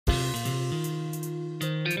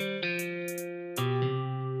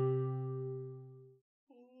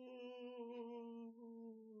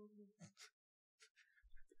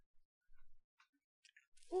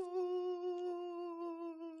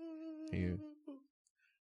you.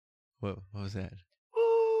 What was that?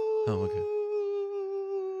 Oh, okay.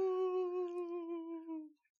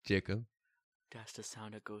 Jacob. That's the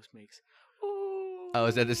sound a ghost makes. Oh,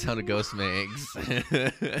 is that the sound a ghost makes?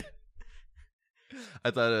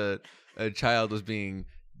 I thought a child was being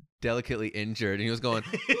delicately injured, and he was going,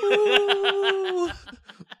 ooh,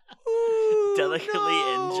 ooh, Delicately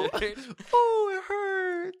no. injured? Oh, it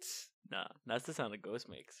hurts. Nah, that's the sound a ghost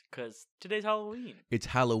makes. Because today's Halloween. It's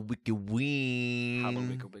Halloween.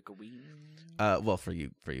 Halloween. Well, for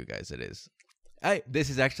you guys, it is. This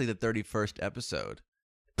is actually the 31st episode.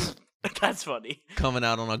 That's funny. Coming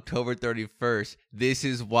out on October 31st. This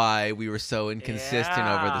is why we were so inconsistent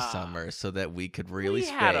over the Yeah. summer, so that we could really we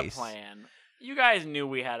space. had a plan. You guys knew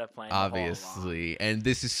we had a plan. the whole along. Obviously, and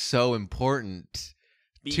this is so important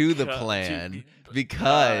to the plan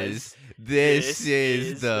because this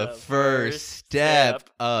is the first step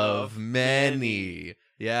of many.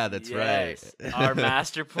 Yeah, that's Yes. right. Our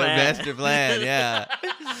master The plan. master plan, yeah.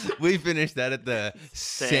 We finished that at the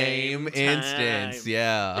same Same instance. time.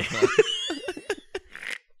 Yeah.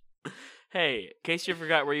 Hey, in case you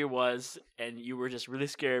forgot where you was and you were just really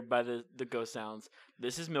scared by the ghost sounds,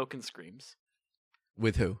 this is Milk and Screams.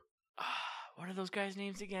 With who? What are those guys'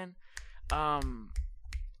 names again?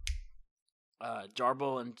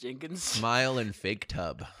 Jarble and Jenkins. Smile and Fake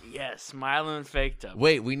Tub. Yes, Smile and Fake Tub.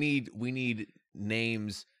 Wait, we need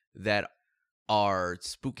names that are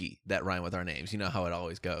spooky that rhyme with our names. You know how it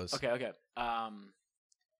always goes. Okay.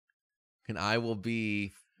 And I will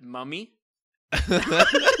be Mummy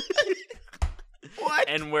what?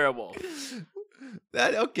 and Werewolf.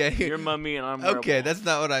 That okay. You're Mummy and I'm Werewolf. Okay, that's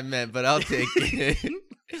not what I meant, but I'll take it.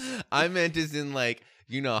 I meant as in like,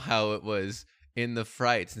 you know how it was in the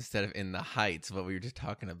Frights instead of in the Heights, what we were just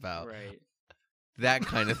talking about. Right. That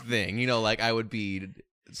kind of thing. You know, like I would be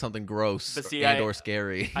something gross But see, or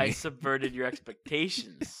scary. I subverted your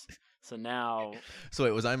expectations. So now So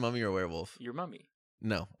wait, was I Mummy or Werewolf? you're Mummy.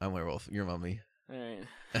 No, I'm Werewolf. You're Mummy. All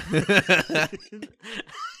right.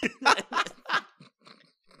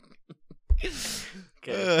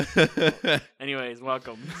 Okay. Anyways,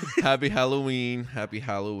 welcome. Happy Halloween. Happy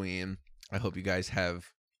Halloween. I hope you guys have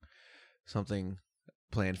something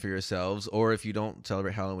planned for yourselves, or if you don't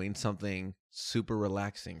celebrate Halloween, something super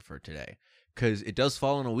relaxing for today, because it does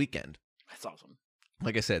fall on a weekend. That's awesome.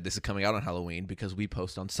 Like I said, this is coming out on Halloween because we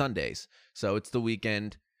post on Sundays, so it's the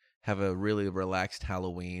weekend. Have a really relaxed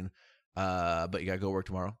Halloween, but you gotta go work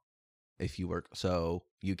tomorrow if you work, so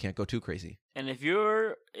you can't go too crazy. And if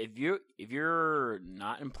you're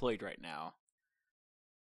not employed right now,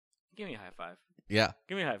 give me a high five. Yeah,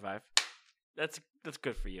 Give me a high five. That's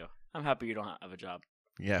good for you. I'm happy you don't have a job.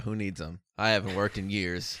 yeah. Who needs them? I haven't worked in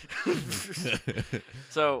years.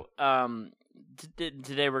 So,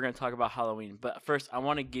 today we're going to talk about Halloween, but first I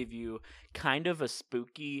want to give you kind of a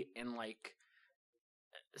spooky and like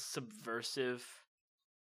subversive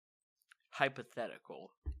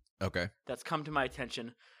hypothetical Okay. that's come to my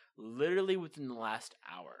attention literally within the last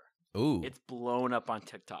hour. Ooh. It's blown up on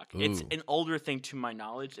TikTok. It's Ooh. an older thing to my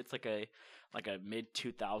knowledge. It's like a mid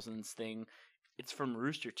 2000s thing. It's from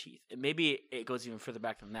Rooster Teeth. And maybe it goes even further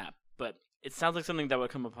back than that, but it sounds like something that would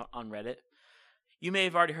come up on Reddit. You may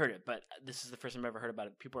have already heard it, but this is the first time I've ever heard about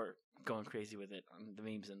it. People are going crazy with it on the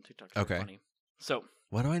memes and TikTok. Okay. Funny. So,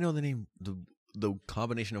 Why do I know the name? The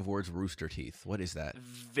combination of words Rooster Teeth. What is that?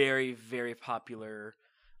 very, very popular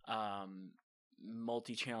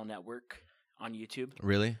multi-channel network on YouTube.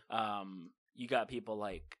 Really? You got people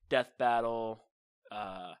like Death Battle.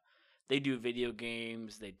 They do video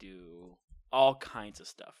games. They do all kinds of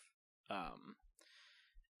stuff.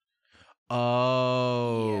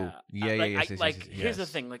 Oh. Yeah. Like, Yes. here's the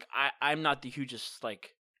thing. Like, I'm not the hugest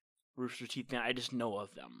like Rooster Teeth fan. I just know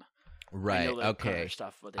of them. I Right. know their current Okay.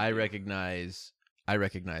 stuff. What they I do. recognize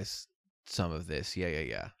some of this.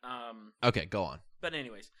 Yeah. Um, Okay, go on. but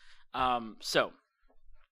anyways, so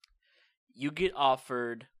you get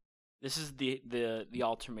offered. This is the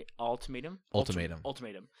ultimatum.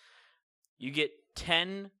 Ultimatum. You get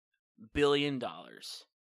 $10 billion,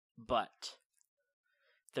 but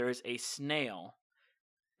there is a snail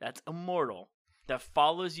that's immortal that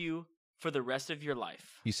follows you for the rest of your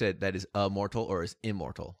life. You said that is immortal or is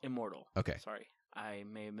immortal? Immortal. Okay. Sorry, I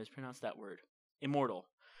may have mispronounced that word. Immortal.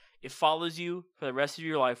 It follows you for the rest of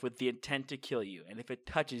your life with the intent to kill you, and if it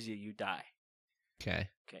touches you, you die. Okay.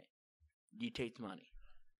 Okay. You take the money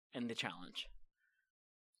and the challenge.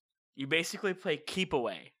 You basically play keep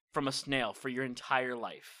away from a snail for your entire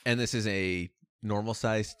life. And this is a normal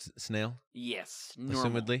sized snail? Yes.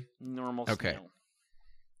 Normal. Assumedly? Normal Okay. snail.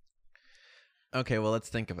 Okay, well, let's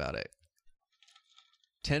think about it.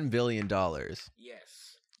 $10 billion.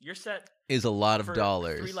 Yes. You're set. Is a lot for of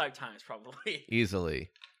dollars. 3 lifetimes, probably. Easily.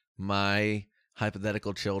 My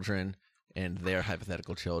hypothetical children and their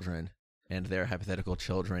hypothetical children and their hypothetical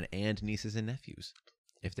children and nieces and nephews,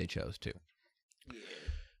 if they chose to. Yeah.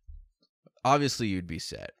 Obviously, you'd be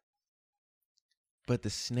set. But the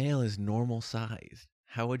snail is normal size.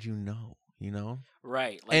 How would you know? You know?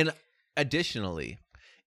 Right. And additionally,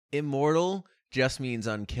 immortal just means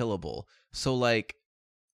unkillable. So, like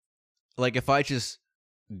if I just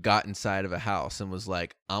got inside of a house and was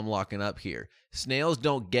like, I'm locking up here. Snails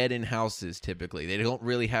don't get in houses typically. They don't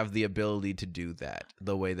really have the ability to do that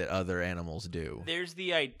the way that other animals do. There's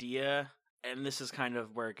the idea, and this is kind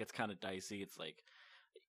of where it gets kind of dicey. It's like,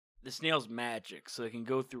 the snail's magic, so it can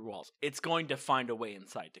go through walls. It's going to find a way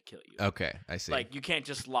inside to kill you. Okay, I see. Like, you can't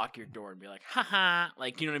just lock your door and be like, haha.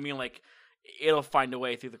 Like, you know what I mean? Like, it'll find a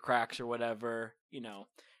way through the cracks or whatever, you know.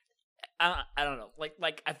 I don't know.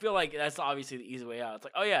 Like I feel like that's obviously the easy way out. It's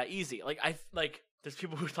like, oh yeah, easy. Like there's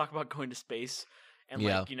people who talk about going to space and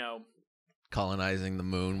like, you know, colonizing the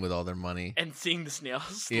moon with all their money and seeing the snail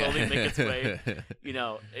slowly make its way, you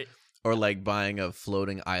know, or like buying a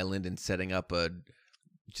floating island and setting up a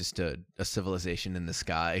civilization in the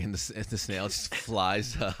sky, and the snail just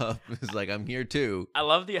flies up. It's like, I'm here too. I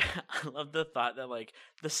love the thought that like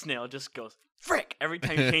the snail just goes frick every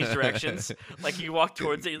time you change directions. Like you walk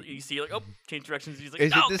towards it, you see like, oh, change directions. He's like,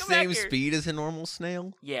 is no, it the same speed as a normal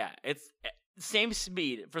snail? Yeah, it's same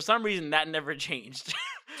speed. For some reason, that never changed.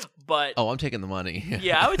 But I'm taking the money.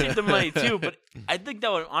 Yeah, I would take the money too. But I think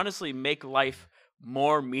that would honestly make life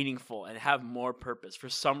more meaningful and have more purpose for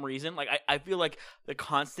some reason. Like I feel like the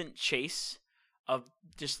constant chase of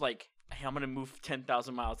just like, hey, I'm gonna move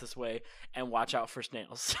 10,000 miles this way and watch out for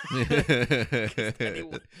snails. Because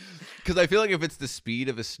I feel like if it's the speed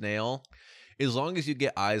of a snail, as long as you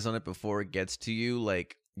get eyes on it before it gets to you,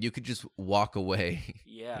 like you could just walk away.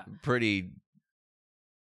 Yeah. Pretty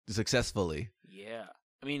successfully. Yeah.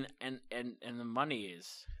 I mean, and the money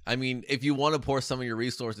is. I mean, if you want to pour some of your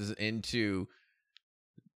resources into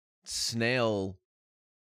snail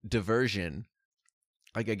diversion,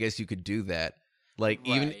 like I guess you could do that. Like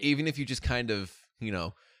right. even if you just kind of, you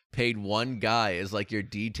know, paid one guy as like your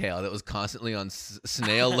detail that was constantly on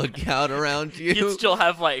snail lookout around you, you'd still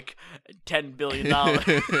have like $10 billion.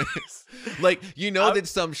 Like, you know, that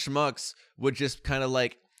some schmucks would just kind of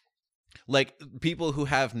like people who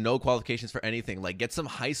have no qualifications for anything, like get some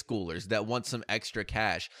high schoolers that want some extra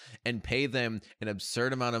cash and pay them an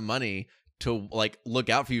absurd amount of money to like look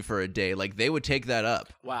out for you for a day. Like they would take that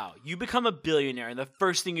up. Wow, you become a billionaire and the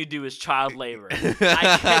first thing you do is child labor.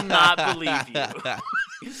 I cannot believe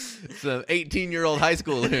you. Some 18-year-old high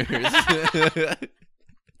schoolers.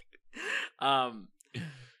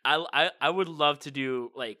 I would love to do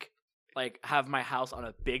like have my house on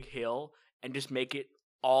a big hill and just make it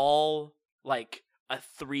all like a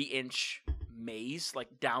 3-inch maze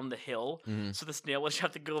like down the hill. Mm-hmm. So the snail would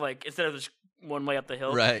have to go like, instead of just one way up the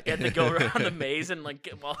hill, right, you have to go around the maze and like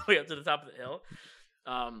get all the way up to the top of the hill.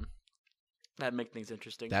 That'd make things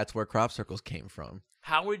interesting. That's where crop circles came from.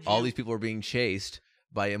 How would you... All these people were being chased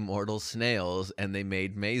by immortal snails, and they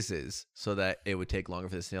made mazes so that it would take longer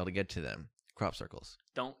for the snail to get to them. Crop circles.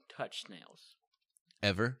 Don't touch snails.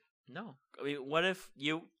 Ever? No. I mean, what if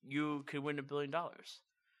you could win $1 billion?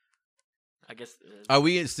 I guess. Are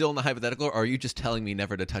we still in the hypothetical, or are you just telling me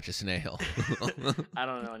never to touch a snail? I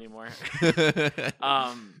don't know anymore.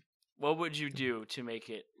 What would you do to make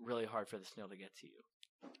it really hard for the snail to get to you?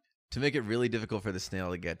 To make it really difficult for the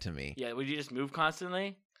snail to get to me? Yeah, would you just move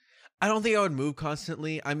constantly? I don't think I would move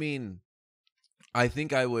constantly. I mean, I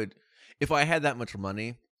think I would, if I had that much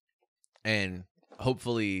money, and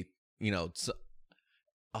hopefully, you know,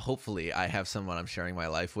 hopefully I have someone I'm sharing my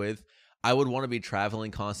life with, I would want to be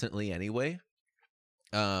traveling constantly anyway.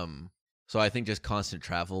 So I think just constant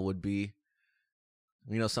travel would be,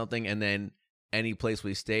 you know, something. And then any place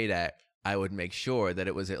we stayed at, I would make sure that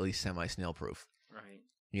it was at least semi-snail proof. Right.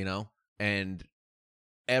 You know? And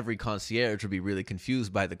every concierge would be really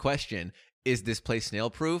confused by the question, is this place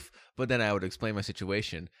snail proof? But then I would explain my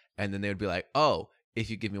situation, and then they would be like, oh,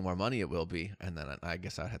 if you give me more money, it will be. And then I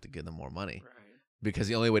guess I'd have to give them more money. Right. Because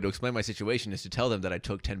the only way to explain my situation is to tell them that I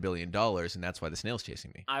took $10 billion, and that's why the snail's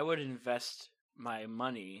chasing me. I would invest my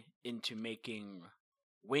money into making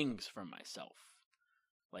wings for myself,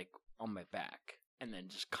 like on my back, and then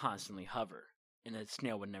just constantly hover. And the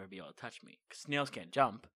snail would never be able to touch me. Because snails can't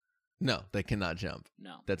jump. No, they cannot jump.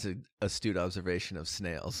 No. That's an astute observation of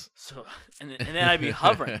snails. So, and then I'd be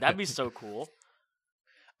hovering. That'd be so cool.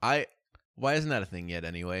 Why isn't that a thing yet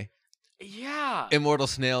anyway? Yeah. Immortal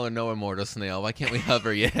snail or no immortal snail? Why can't we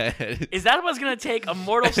hover yet? Is that what's going to take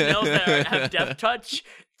immortal snails that have death touch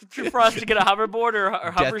for us to get a hoverboard or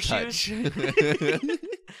hover Death shoes? touch.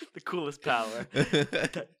 The coolest power.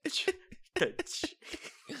 Touch.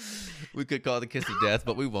 We could call it the kiss of death,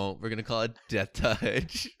 but we won't. We're going to call it death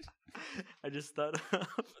touch. I just thought of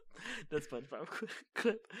that SpongeBob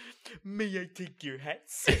clip. May I take your hat,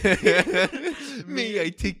 sir? May I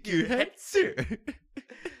take your hat, sir?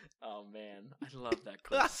 Oh man, I love that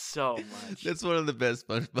clip so much. That's one of the best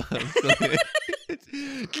SpongeBob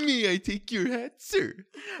clips. May I take your hat, sir?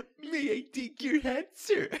 May I take your hat,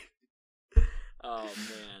 sir? Oh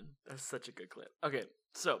man, that's such a good clip. Okay,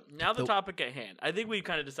 so now the topic at hand. I think we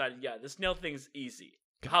kind of decided, yeah, the snail thing's easy.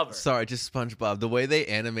 Hover. Sorry, just SpongeBob. The way they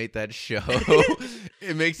animate that show,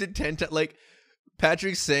 it makes it 10 times. Like,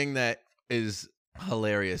 Patrick saying that is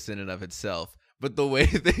hilarious in and of itself. But the way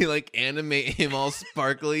they, like, animate him all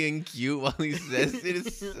sparkly and cute while he says it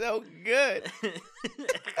is so good.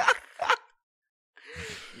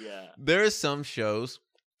 Yeah. There are some shows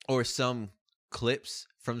or some clips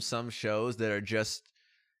from some shows that are just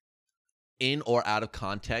in or out of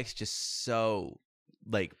context, just so,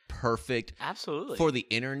 like, perfect. Absolutely. For the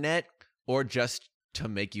internet or just to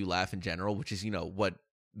make you laugh in general, which is, what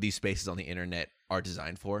these spaces on the internet are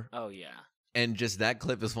designed for. Oh, yeah. And just that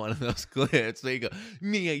clip is one of those clips where you go,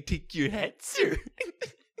 may I take your hat, sir?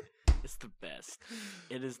 It's the best.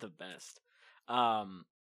 It is the best. Yeah, I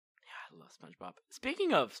love SpongeBob.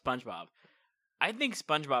 Speaking of SpongeBob, I think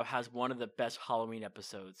SpongeBob has one of the best Halloween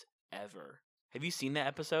episodes ever. Have you seen that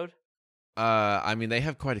episode? I mean, they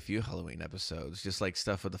have quite a few Halloween episodes, just like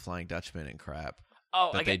stuff with the Flying Dutchman and crap.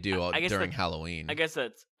 Oh, they do during Halloween. I guess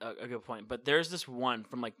that's a good point. But there's this one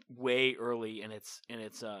from like way early in its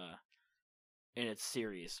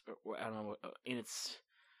series. I don't know.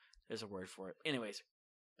 There's a word for it. Anyways,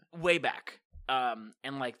 way back.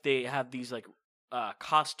 And like they have these like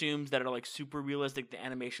costumes that are like super realistic. The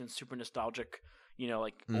animation's super nostalgic.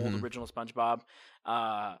 Like old original SpongeBob.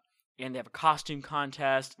 And they have a costume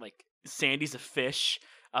contest. Like Sandy's a fish.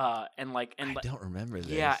 I don't remember this.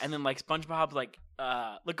 Yeah, and then like SpongeBob, like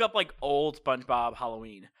look up like old SpongeBob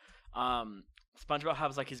Halloween. SpongeBob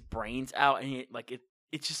has like his brains out, and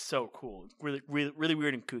it's just so cool, really, really, really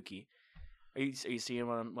weird and kooky. Are you seeing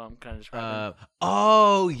what I'm kind of describing?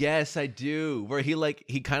 Oh yes, I do. Where he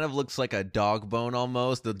kind of looks like a dog bone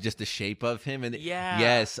almost, just the shape of him, and yeah,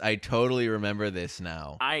 yes, I totally remember this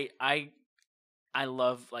now. I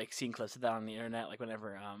love like seeing clips of that on the internet. Like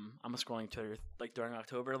whenever I'm scrolling Twitter, like during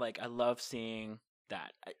October, like I love seeing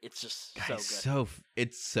that. It's just so good.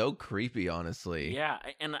 It's so creepy, honestly. Yeah,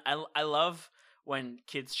 and I love when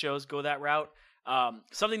kids shows go that route.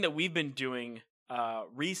 Something that we've been doing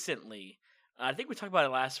recently, I think we talked about it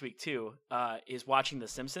last week too, is watching The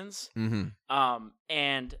Simpsons. Mm-hmm.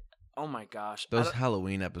 And oh my gosh, those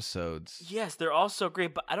Halloween episodes. Yes, they're all so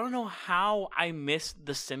great. But I don't know how I missed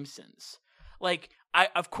The Simpsons. Like,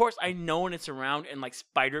 of course I know when it's around, and like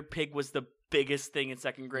Spider Pig was the biggest thing in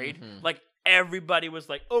second grade. Mm-hmm. Like everybody was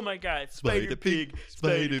like, "Oh my god, Spider Pig,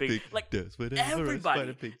 Spider Pig!" Like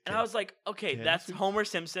everybody. And I was like, "Okay, that's Homer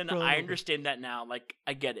Simpson. I understand that now. Like,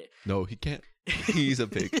 I get it." No, he can't. He's a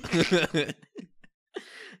pig.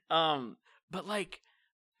 But like,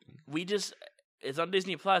 it's on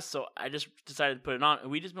Disney Plus, so I just decided to put it on,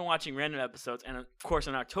 and we just been watching random episodes. And of course,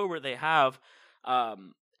 in October they have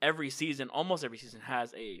almost every season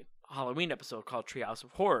has a Halloween episode called Treehouse of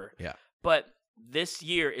Horror. Yeah. But this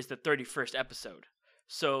year is the 31st episode.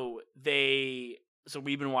 So we've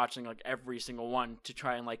been watching like every single one to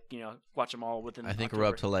try and like, watch them all within I think October. we're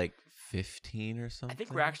up to like 15 or something. I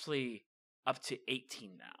think we're actually up to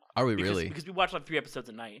 18 now. Are we really? Because we watch like 3 episodes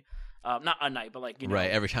a night. Not a night, but like, Right,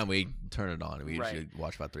 every time we turn it on, we usually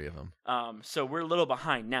watch about 3 of them. So we're a little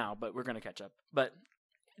behind now, but we're going to catch up. But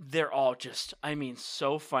they're all just,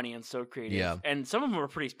 so funny and so creative. Yeah. And some of them are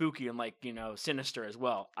pretty spooky and like, sinister as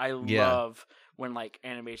well. I love when like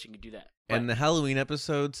animation can do that. But, and the Halloween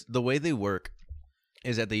episodes, the way they work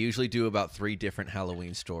is that they usually do about 3 different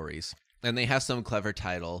Halloween stories. And they have some clever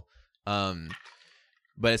title.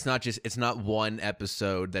 But it's not one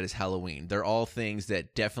episode that is Halloween. They're all things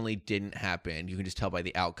that definitely didn't happen. You can just tell by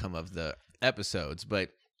the outcome of the episodes, but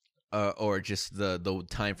or just the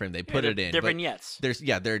time frame they put it in. They're vignettes.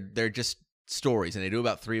 They're just stories, and they do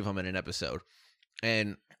about 3 of them in an episode.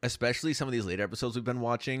 And especially some of these later episodes we've been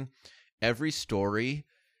watching, every story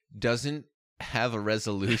doesn't have a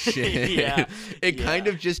resolution. It kind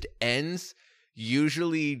of just ends,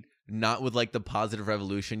 usually not with like the positive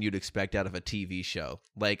resolution you'd expect out of a TV show.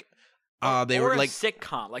 Like They were like a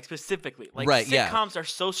sitcom, like specifically. Like right, sitcoms are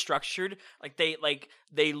so structured. Like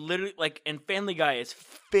they literally like, and Family Guy is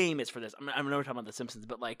famous for this. I know we're talking about The Simpsons,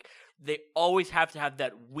 but like they always have to have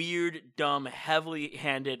that weird, dumb, heavily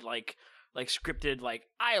handed like scripted like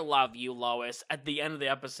 "I love you, Lois" at the end of the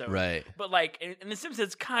episode. Right. But like, and The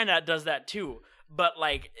Simpsons kind of does that too. But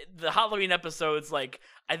like the Halloween episodes, like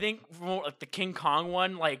I think like the King Kong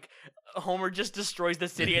one, like Homer just destroys the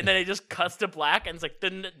city and then it just cuts to black and it's like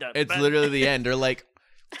it's literally the end. Or like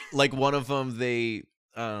one of them, they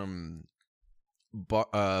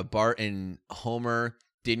Bart and Homer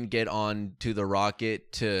didn't get on to the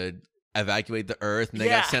rocket to evacuate the Earth, and they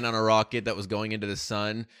got sent on a rocket that was going into the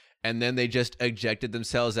sun, and then they just ejected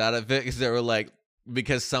themselves out of it because they were like,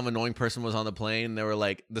 because some annoying person was on the plane, they were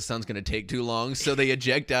like, the sun's gonna take too long, so they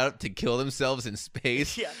eject out to kill themselves in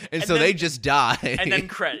space. And so then, they just die. And then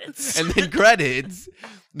credits. And then credits.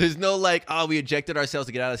 There's no like, oh, we ejected ourselves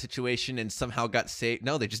to get out of the situation and somehow got saved.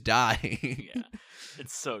 No, they just die. Yeah,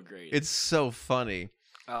 it's so great. It's so funny.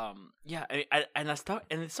 Yeah, and that's tough,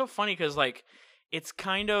 and it's so funny because like, it's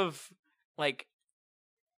kind of like,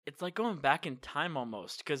 it's like going back in time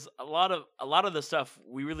almost, because a lot of the stuff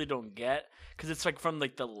we really don't get because it's like from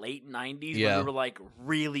like the late 90s when we were like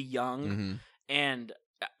really young, and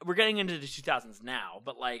we're getting into the 2000s now,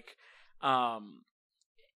 but like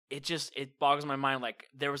it boggles my mind, like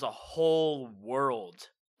there was a whole world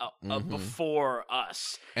before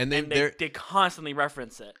us, and they constantly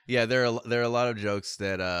reference it. Yeah, there are a lot of jokes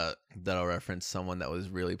that'll reference someone that was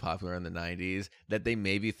really popular in the 90s that they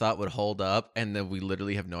maybe thought would hold up, and then we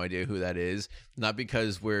literally have no idea who that is. Not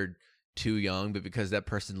because we're too young, but because that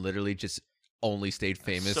person literally just only stayed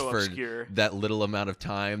famous for obscure. That little amount of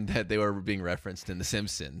time that they were being referenced in The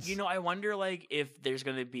Simpsons. You know, I wonder like if there's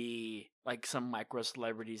gonna be like some micro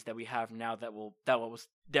celebrities that we have now that won't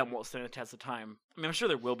stand the test of time. I mean, I'm sure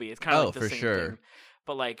there will be. It's kind of like the same thing.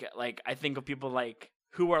 But like I think of people like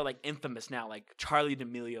who are like infamous now, like Charli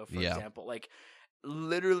D'Amelio, for example. Like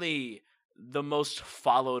literally the most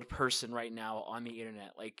followed person right now on the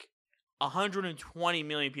internet. Like 120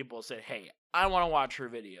 million people said, "Hey, I want to watch her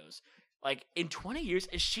videos." Like, in 20 years,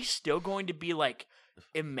 is she still going to be, like,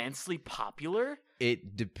 immensely popular?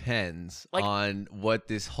 It depends on what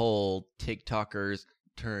this whole TikTokers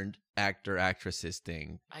turned actresses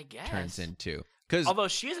thing turns into. Although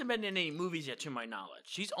she hasn't been in any movies yet, to my knowledge.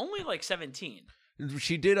 She's only, like, 17.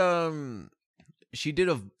 She did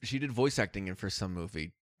voice acting for some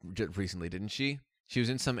movie recently, didn't she? She was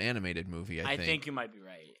in some animated movie, I think. I think you might be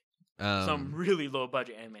right. Some really low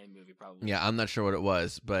budget animated movie, probably. Yeah, I'm not sure what it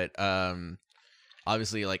was, but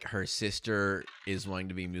obviously, like, her sister is wanting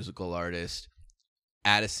to be a musical artist.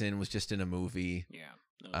 Addison was just in a movie.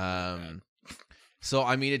 Yeah. So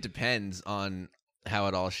I mean, it depends on how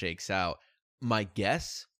it all shakes out. My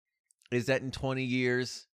guess is that in 20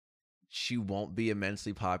 years, she won't be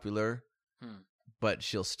immensely popular, but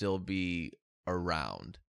she'll still be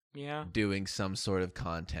around. Yeah. Doing some sort of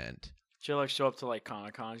content. She'll like show up to like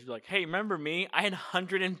Comic-Con. She'll be like, "Hey, remember me? I had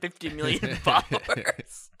 150 million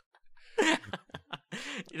followers."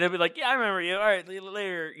 They'll be like, "Yeah, I remember you. All right,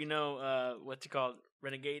 later. You know, what's it called?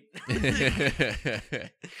 Renegade."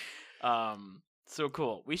 So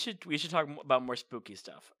cool. We should talk about more spooky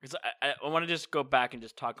stuff, because I want to just go back and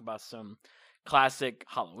just talk about some classic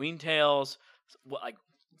Halloween tales, like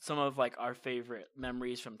some of like our favorite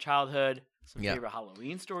memories from childhood, some favorite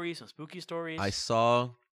Halloween stories, some spooky stories. I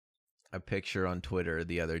saw a picture on Twitter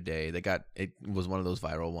the other day it was one of those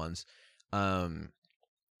viral ones, and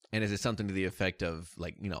it's something to the effect of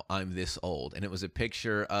like, you know, I'm this old, and it was a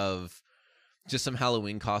picture of just some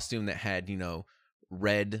Halloween costume that had, you know,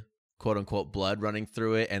 red quote unquote blood running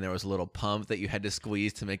through it, and there was a little pump that you had to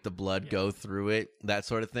squeeze to make the blood go through it, that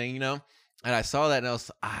sort of thing, you know. And I saw that, and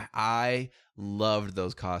I loved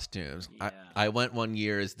those costumes. I went one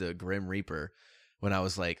year as the Grim Reaper when I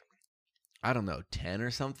was like, I don't know, 10 or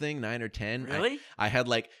something, 9 or 10. Really? I had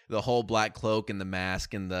like the whole black cloak and the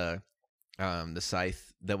mask and the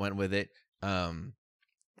scythe that went with it. And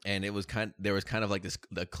there was kind of like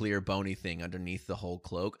the clear bony thing underneath the whole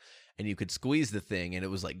cloak, and you could squeeze the thing, and it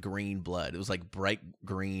was like green blood. It was like bright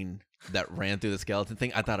green that ran through the skeleton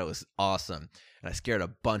thing. I thought it was awesome, and I scared a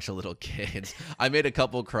bunch of little kids. I made a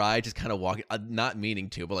couple cry just kind of walking, not meaning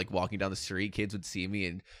to, but like walking down the street, kids would see me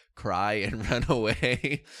and cry and run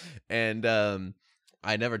away. And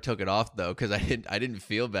I never took it off though, because I didn't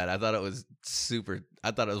feel bad. I thought it was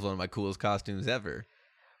one of my coolest costumes ever.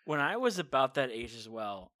 When I was about that age as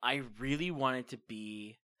well, I really wanted to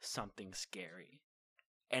be something scary.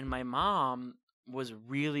 And my mom was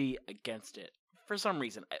really against it for some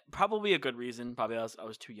reason. Probably a good reason. Probably I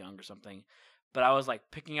was too young or something. but I was like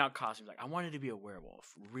picking out costumes. Like I wanted to be a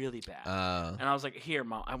werewolf really bad, and I was like, "Here,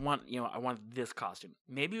 Mom, I want this costume."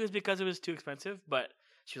 Maybe it was because it was too expensive, but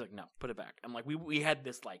she was like, "No, put it back." I'm like, we had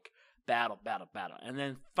this like battle, and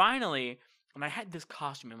then finally, and I had this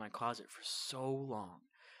costume in my closet for so long.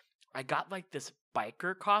 I got like this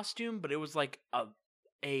biker costume, but it was like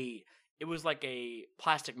it was like a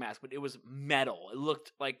plastic mask, but it was metal. It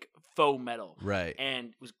looked like faux metal, right? And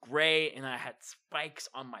it was gray, and I had spikes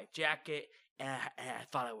on my jacket. And I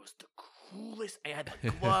thought I was the coolest. I had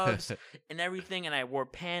the gloves and everything, and I wore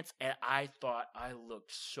pants, and I thought I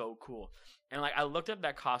looked so cool. And like I looked up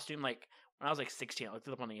that costume like when I was like 16. I looked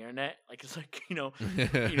it up on the internet. Like it's like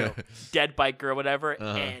dead biker or whatever,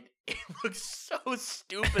 and it looked so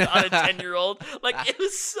stupid on a 10-year-old. Like it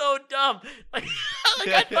was so dumb. Like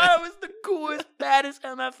I thought I was the coolest, baddest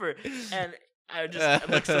MFer, and I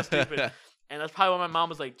looked so stupid. And that's probably why my mom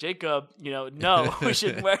was like, Jacob, no, we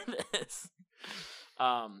shouldn't wear this.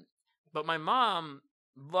 But my mom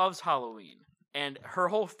loves Halloween, and her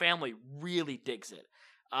whole family really digs it.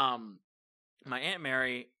 My Aunt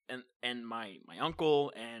Mary and my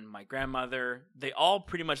uncle and my grandmother, they all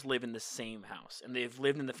pretty much live in the same house, and they've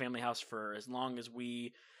lived in the family house for as long as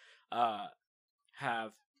we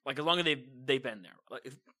have, like as long as they've been there.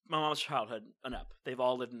 Like my mom's childhood and up, they've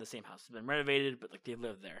all lived in the same house. It's been renovated, but like they've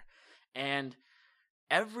lived there, and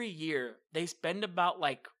every year they spend about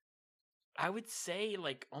like, I would say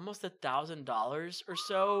like almost $1,000 or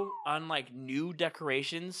so on like new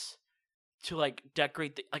decorations to like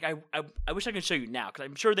decorate. Like I wish I could show you now, because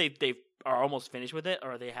I'm sure they are almost finished with it,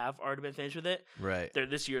 or they have already been finished with it. Right. They're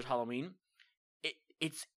this year's Halloween.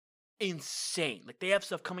 It's insane. Like they have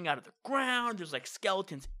stuff coming out of the ground. There's like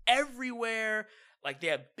skeletons everywhere. Like they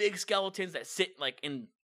have big skeletons that sit like in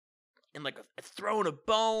like a throne of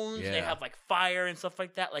bones. Yeah. They have like fire and stuff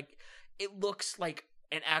like that. Like it looks like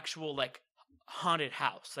an actual like haunted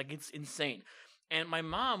house. Like it's insane. And my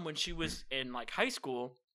mom, when she was in like high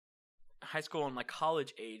school and like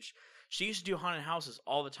college age, she used to do haunted houses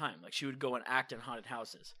all the time. Like she would go and act in haunted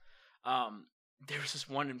houses. There was this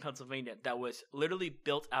one in Pennsylvania that was literally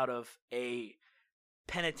built out of a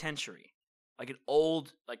penitentiary, like an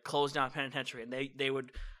old like closed down penitentiary, and they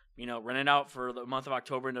would rent it out for the month of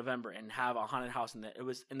October and November and have a haunted house in there.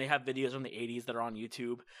 And they have videos from the 80s that are on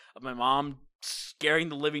YouTube of my mom scaring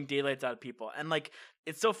the living daylights out of people. And like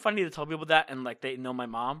it's so funny to tell people that, and like they know my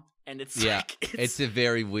mom, and it's like it's a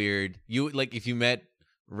very weird. You like if you met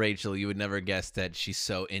Rachel, you would never guess that she's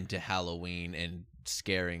so into Halloween and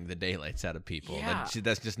scaring the daylights out of people. Yeah.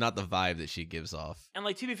 That's just not the vibe that she gives off. And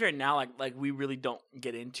like to be fair, now like we really don't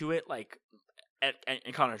get into it like at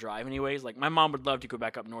Connor Drive anyways. Like my mom would love to go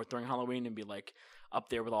back up north during Halloween and be like up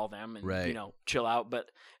there with all them and chill out,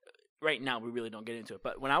 but right now we really don't get into it.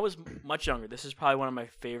 But when I was much younger, this is probably one of my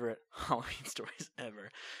favorite Halloween stories ever.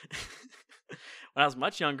 When I was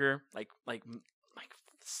much younger, like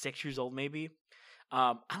 6 years old maybe,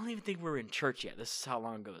 I don't even think we were in church yet. This is how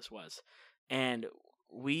long ago this was. And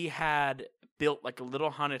we had built like a little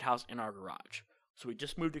haunted house in our garage. So we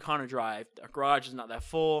just moved to Connor Drive. Our garage is not that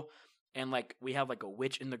full. And like we have like a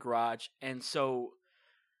witch in the garage. And so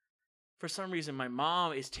for some reason, my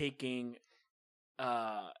mom is taking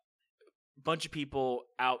a bunch of people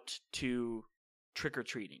out to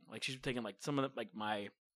trick-or-treating. Like she's taking like some of them, like my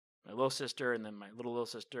little sister, and then my little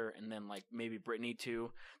sister, and then like maybe Brittany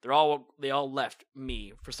too. They all left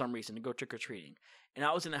me for some reason to go trick-or-treating. And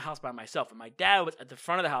I was in the house by myself, and my dad was at the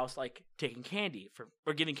front of the house, like taking candy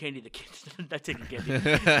or giving candy to kids. Not taking candy.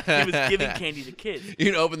 He was giving candy to kids.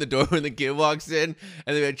 You'd open the door when the kid walks in,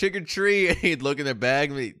 and they'd be like, trick or treat, and he'd look in their bag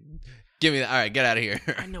and be, give me that. All right, get out of here.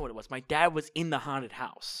 I know what it was. My dad was in the haunted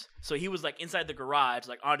house, so he was like inside the garage,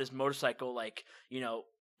 like on his motorcycle, like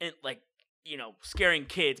scaring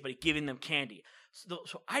kids, but giving them candy.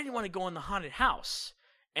 So I didn't want to go in the haunted house,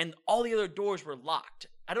 and all the other doors were locked.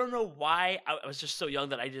 I don't know why. I was just so young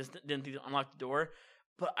that I just didn't think to unlock the door,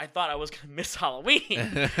 but I thought I was gonna miss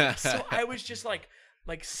Halloween. So I was just like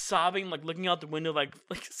sobbing, like looking out the window, like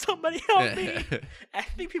somebody help me. I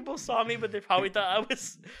think people saw me, but they probably thought I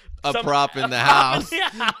was a prop in the house.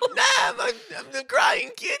 Nah, I'm the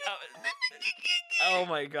crying kid. Oh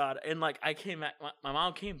my god! And like I came back, my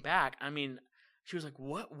mom came back. I mean, she was like,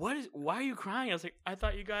 "What is? Why are you crying?" I was like, "I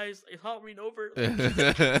thought you guys Halloween over."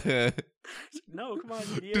 No, come on,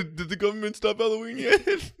 idiot. Did the government stop Halloween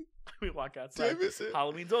yet? We walk outside. Did I miss it?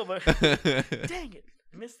 Halloween's over. Dang it,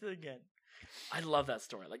 missed it again. I love that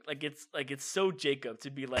story. Like it's so Jacob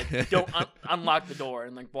to be like, don't unlock the door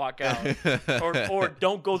and like walk out, or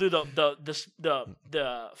don't go through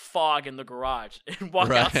the fog in the garage and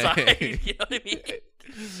walk outside. You know what I mean?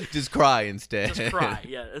 Just cry instead. Just cry.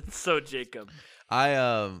 Yeah, it's so Jacob.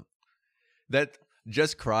 That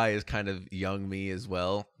just cry is kind of young me as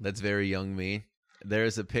well. That's very young me.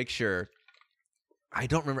 There's a picture. I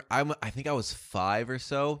don't remember. I think I was 5 or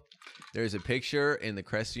so. There's a picture in the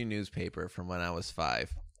Crestview newspaper from when I was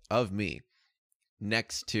 5 of me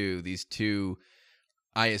next to these two,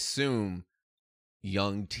 I assume,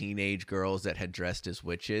 young teenage girls that had dressed as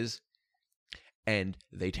witches, and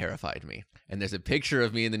they terrified me. And there's a picture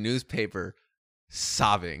of me in the newspaper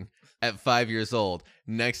sobbing at 5 years old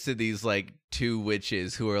next to these like two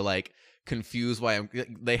witches who are like confused why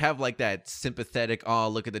they have like that sympathetic, oh,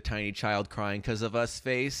 look at the tiny child crying because of us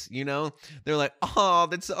face, you know? They're like,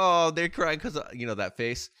 they're crying because of, you know, that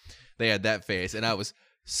face. They had that face, and I was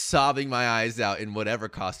sobbing my eyes out in whatever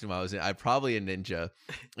costume I was in. I probably a ninja.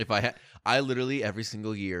 I literally every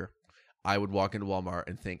single year I would walk into Walmart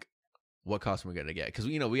and think, what costume are we gonna get? Because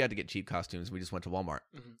we had to get cheap costumes. We just went to Walmart,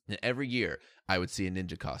 and every year I would see a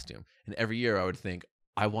ninja costume, and every year I would think,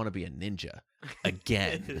 I want to be a ninja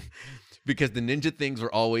again. Because the ninja things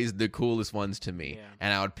were always the coolest ones to me. Yeah.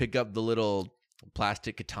 And I would pick up the little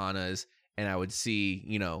plastic katanas, and I would see,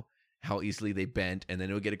 you know, how easily they bent, and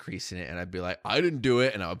then it would get a crease in it, and I'd be like, I didn't do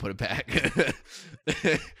it, and I would put it back.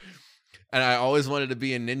 And I always wanted to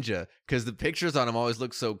be a ninja because the pictures on them always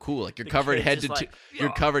look so cool. Like you're covered head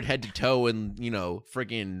to toe in, you know,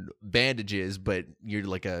 freaking bandages, but you're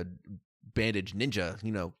like a bandage ninja,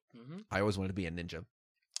 you know. I always wanted to be a ninja.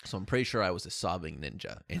 So I'm pretty sure I was a sobbing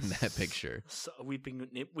ninja in that picture. So, weeping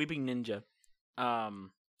ninja. I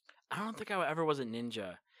don't think I ever was a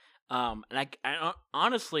ninja. And I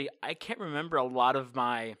honestly, I can't remember a lot of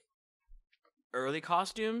my early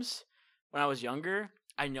costumes when I was younger.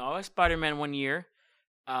 I know I was Spider-Man one year,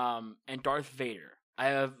 and Darth Vader. I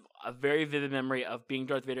have a very vivid memory of being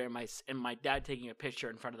Darth Vader and my dad taking a picture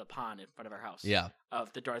in front of the pond in front of our house. Yeah.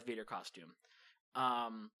 Of the Darth Vader costume.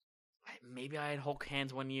 Maybe I had Hulk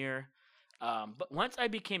hands one year. But once I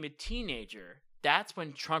became a teenager, that's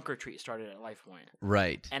when Trunk or Treat started at Life Point.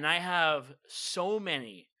 Right. And I have so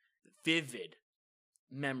many vivid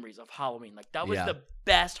memories of Halloween. Like that was the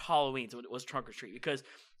best Halloween was Trunk or Treat because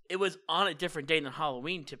it was on a different day than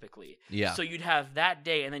Halloween typically. Yeah. So you'd have that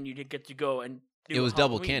day and then you'd get to go and do it was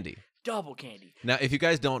Halloween. double candy. Double candy. Now, if you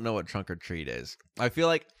guys don't know what Trunk or Treat is, I feel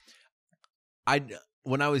like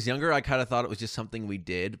when I was younger, I kind of thought it was just something we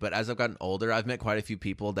did. But as I've gotten older, I've met quite a few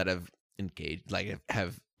people that have engaged, like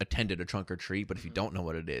have attended a Trunk or Treat. But if you don't know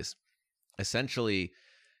what it is, essentially,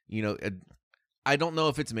 you know, I don't know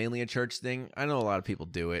if it's mainly a church thing. I know a lot of people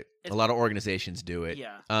do it. A lot of organizations do it.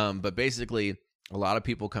 Yeah. But basically, a lot of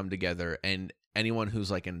people come together, and anyone who's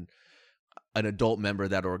like an adult member of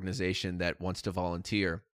that organization that wants to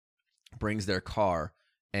volunteer brings their car,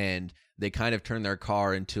 and they kind of turn their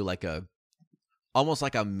car into like almost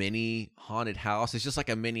like a mini haunted house. It's just like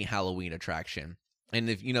a mini Halloween attraction. And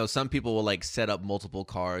if, you know, some people will like set up multiple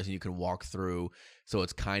cars and you can walk through. So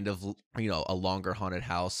it's kind of, you know, a longer haunted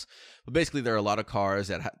house. But basically there are a lot of cars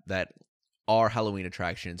that are Halloween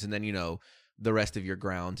attractions. And then, you know, the rest of your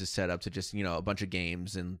grounds is set up to just, you know, a bunch of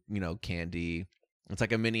games and, you know, candy. It's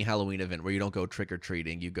like a mini Halloween event where you don't go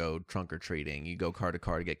trick-or-treating. You go trunk-or-treating. You go car to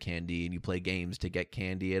car to get candy, and you play games to get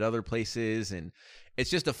candy at other places. And it's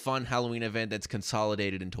just a fun Halloween event that's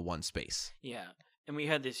consolidated into one space. Yeah. And we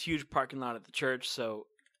had this huge parking lot at the church, so,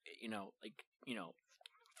 you know,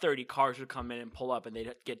 30 cars would come in and pull up, and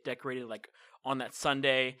they'd get decorated, like, on that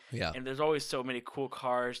Sunday. Yeah. And there's always so many cool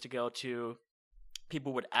cars to go to.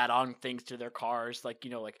 People would add on things to their cars, like,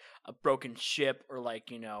 you know, like a broken ship, or like,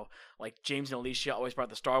 you know, like James and Alicia always brought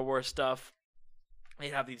the Star Wars stuff.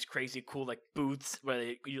 They'd have these crazy cool like booths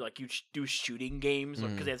where you do shooting games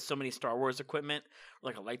because they had so many Star Wars equipment,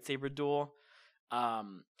 like a lightsaber duel.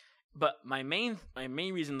 But my main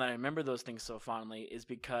reason that I remember those things so fondly is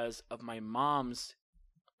because of my mom's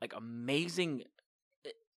like amazing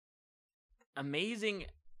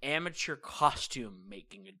amateur costume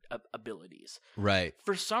making abilities. Right.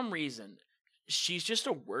 For some reason, she's just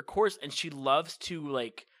a workhorse, and she loves to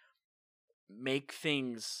like make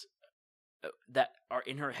things that are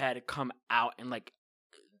in her head come out, and like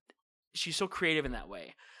she's so creative in that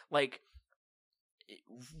way. Like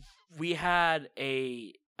we had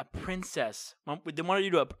a princess. They wanted to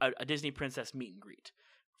do a Disney princess meet and greet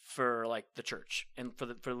for like the church and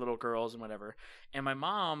for little girls and whatever. And my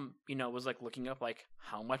mom, you know, was like looking up like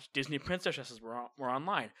how much Disney princesses were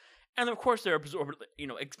online. And of course they're you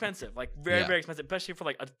know, expensive, like very, very expensive, especially for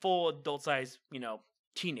like a full adult size, you know,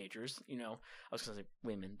 teenagers, you know. I was going to say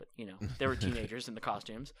women, but you know, they were teenagers in the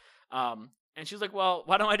costumes. And she was like, well,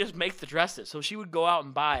 why don't I just make the dresses? So she would go out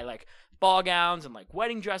and buy like ball gowns and like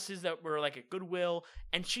wedding dresses that were like at Goodwill,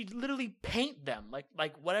 and she'd literally paint them like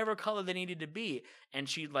whatever color they needed to be. And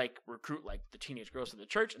she'd like recruit like the teenage girls to the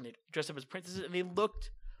church, and they'd dress up as princesses, and they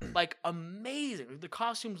looked like amazing. The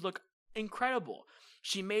costumes look incredible.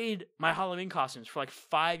 She made my Halloween costumes for like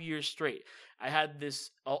 5 years straight. I had this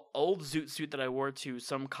old zoot suit that I wore to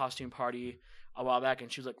some costume party a while back,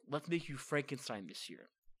 and she was like, let's make you Frankenstein this year.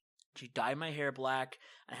 She dyed my hair black.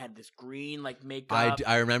 I had this green like makeup.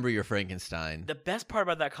 I remember your Frankenstein. The best part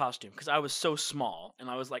about that costume, because I was so small and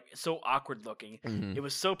I was like so awkward looking, it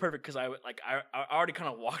was so perfect because I already kind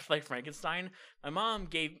of walked like Frankenstein. My mom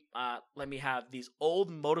let me have these old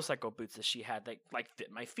motorcycle boots that she had that like fit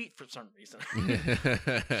my feet for some reason.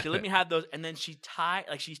 She let me have those, and then she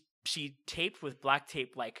taped with black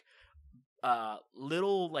tape like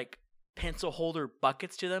little like pencil holder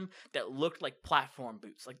buckets to them that looked like platform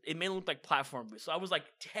boots. Like it made it look like platform boots. So I was like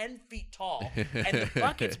 10 feet tall, and the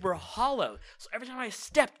buckets were hollow. So every time I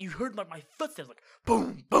stepped, you heard like my footsteps, like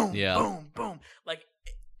boom, boom, boom, boom. Like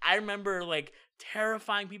I remember like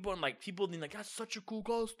terrifying people, and like people being like, "That's such a cool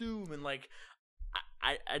costume," and like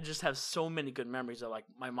I just have so many good memories of like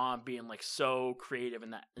my mom being like so creative in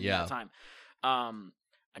that time.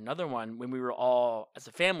 Another one, when we were all, as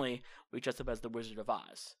a family, we dressed up as the Wizard of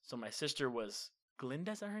Oz. So my sister was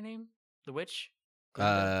Glinda, is that her name? The witch?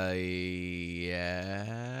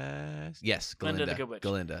 Yes, Glinda. The Good Witch.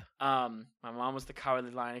 Glinda. My mom was the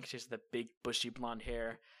Cowardly Lion because she has the big bushy blonde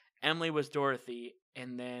hair. Emily was Dorothy,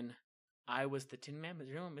 and then I was the Tin Man. Was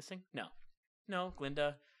there anyone missing? No,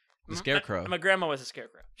 Glinda. The Scarecrow. My grandma was a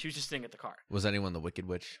Scarecrow. She was just sitting at the car. Was anyone the Wicked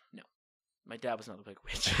Witch? No. My dad was not the Big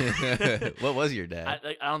Witch. What was your dad?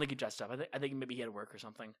 I don't think he dressed up. I think maybe he had to work or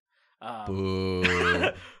something. Boo.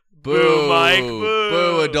 Boo, Mike. Boo.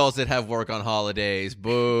 Boo, adults that have work on holidays.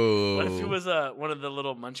 Boo. What if he was one of the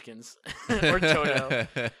little munchkins? Or Toto?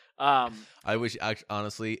 I wish,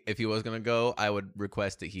 honestly, if he was going to go, I would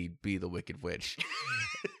request that he be the Wicked Witch.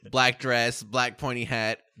 Black dress, black pointy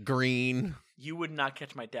hat, green. You would not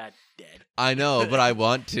catch my dad dead. I know, but I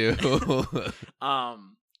want to.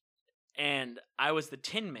 And I was the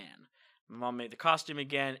Tin Man. My mom made the costume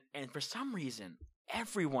again, and for some reason,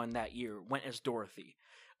 everyone that year went as Dorothy.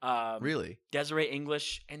 Really? Desiree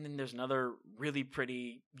English, and then there's another really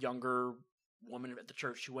pretty younger woman at the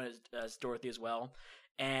church who went as Dorothy as well.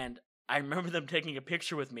 And I remember them taking a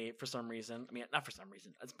picture with me for some reason. I mean, not for some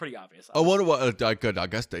reason. It's pretty obvious. I wonder what I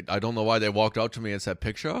guess I don't know why they walked up to me and said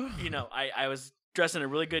picture. You know, I was dressed in a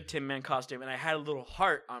really good Tin Man costume, and I had a little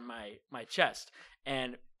heart on my chest.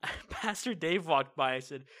 And Pastor Dave walked by and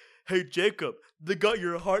said, "Hey, Jacob, they got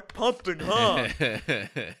your heart pumping, huh?" And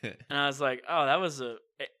I was like, oh, that was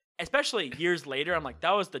especially years later, I'm like,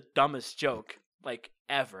 that was the dumbest joke, like,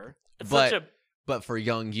 ever. But for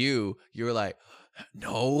young you were like,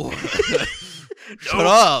 no. Shut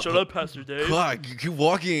up. Shut up, Pastor Dave. God, you keep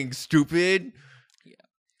walking, stupid. Yeah.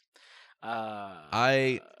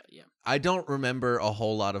 I don't remember a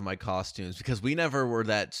whole lot of my costumes because we never were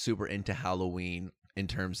that super into Halloween in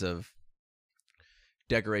terms of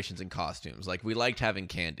decorations and costumes. Like, we liked having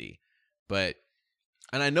candy, and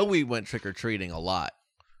I know we went trick-or-treating a lot.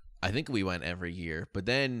 I think we went every year, but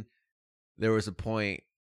then there was a point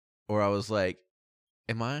where I was like,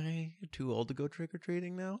 am I too old to go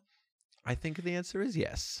trick-or-treating now? I think the answer is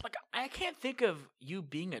yes. Like, I can't think of you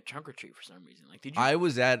being at trunk-or-treat for some reason. Like, did you? I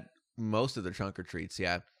was at most of the trunk-or-treats,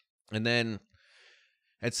 yeah. And then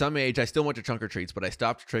at some age, I still went to trunk-or-treats, but I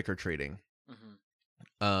stopped trick-or-treating.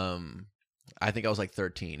 Mm-hmm. I think I was like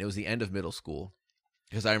 13. It was the end of middle school.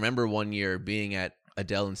 Because I remember one year being at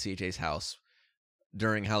Adele and CJ's house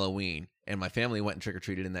during Halloween, and my family went and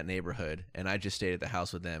trick-or-treated in that neighborhood, and I just stayed at the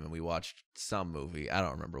house with them, and we watched some movie. I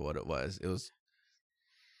don't remember what it was. It was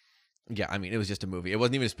just a movie. It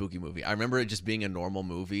wasn't even a spooky movie. I remember it just being a normal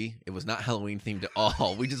movie. It was not Halloween-themed at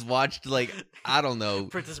all. We just watched, like, I don't know,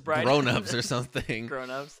 Princess Bride? Grown-Ups or something.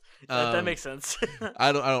 Grown-Ups? That makes sense.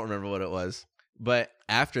 I don't remember what it was. But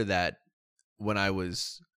after that, when I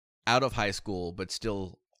was out of high school but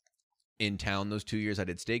still in town those 2 years, I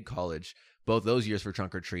did state college. Both those years for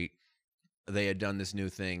trunk or treat, they had done this new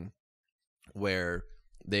thing where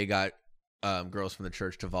they got girls from the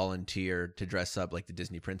church to volunteer to dress up like the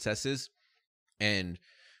Disney princesses, and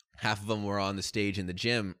half of them were on the stage in the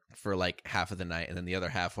gym for like half of the night, and then the other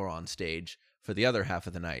half were on stage for the other half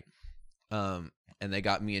of the night. And they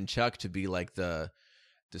got me and Chuck to be like the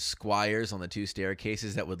squires on the two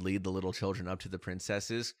staircases that would lead the little children up to the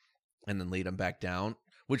princesses and then lead them back down,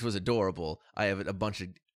 which was adorable. I have a bunch of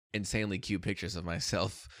insanely cute pictures of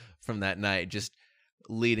myself from that night, just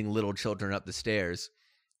leading little children up the stairs.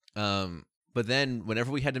 But then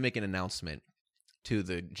whenever we had to make an announcement to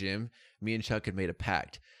the gym, me and Chuck had made a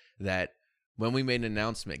pact that when we made an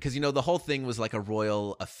announcement, because, you know, the whole thing was like a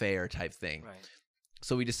royal affair type thing. Right.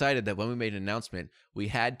 So we decided that when we made an announcement, we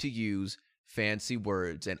had to use fancy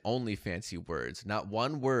words and only fancy words. Not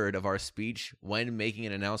one word of our speech when making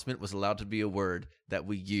an announcement was allowed to be a word that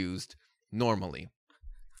we used normally.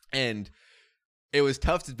 And it was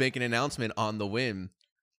tough to make an announcement on the whim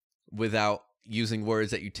without using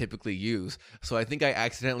words that you typically use. So I think I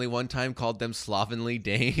accidentally one time called them slovenly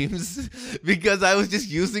dames because I was just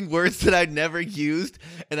using words that I'd never used,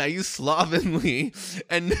 and I used slovenly,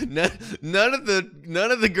 and none of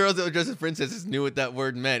the girls that were dressed as princesses knew what that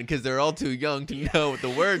word meant because they're all too young to know what the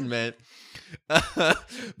word meant.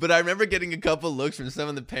 But I remember getting a couple looks from some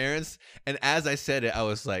of the parents, and as I said it, I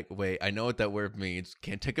was like, wait, I know what that word means.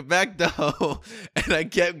 Can't take it back though. And I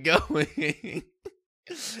kept going.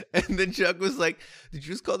 And then Chuck was like, did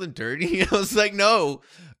you just call them dirty? I was like, no.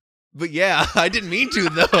 But yeah, I didn't mean to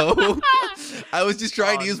though. I was just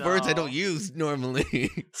trying to use words I don't use normally.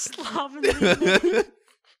 Slovenly.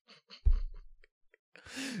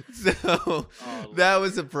 So that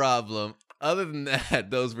was a problem. Other than that,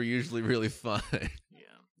 those were usually really fun. Yeah,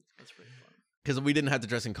 that's pretty fun. Because we didn't have to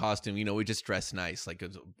dress in costume. You know, we just dressed nice, like a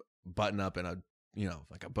button up and a, you know,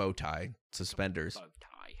 like a bow tie, suspenders. Bow tie.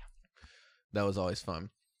 That was always fun.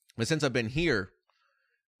 But since I've been here,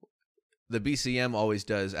 the BCM always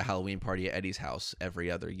does a Halloween party at Eddie's house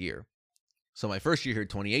every other year. So my first year here,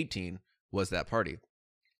 2018, was that party.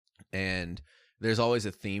 And there's always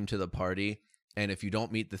a theme to the party. And if you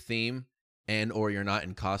don't meet the theme and or you're not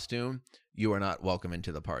in costume, you are not welcome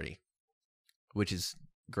into the party, which is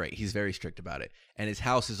great. He's very strict about it. And his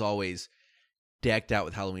house is always decked out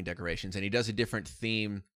with Halloween decorations. And he does a different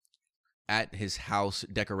theme at his house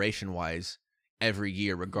decoration-wise every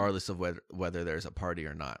year, regardless of whether there's a party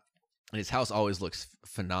or not. And his house always looks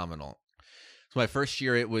phenomenal. So my first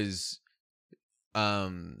year, it was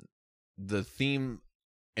the theme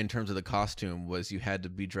in terms of the costume was you had to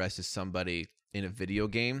be dressed as somebody in a video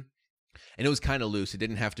game. And it was kind of loose. It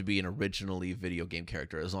didn't have to be an originally video game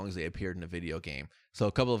character as long as they appeared in a video game. So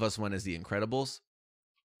a couple of us went as the Incredibles.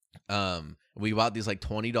 We bought these like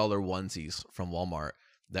 $20 onesies from Walmart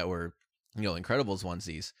that were, you know, Incredibles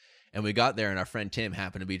onesies. And we got there and our friend Tim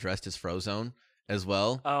happened to be dressed as Frozone as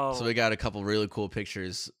well. Oh. So we got a couple really cool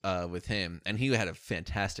pictures with him. And he had a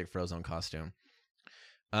fantastic Frozone costume.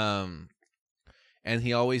 And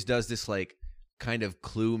he always does this like kind of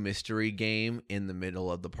clue mystery game in the middle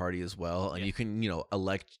of the party as well. And you can, you know,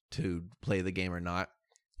 elect to play the game or not.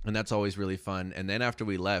 And that's always really fun. And then after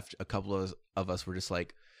we left, a couple of us were just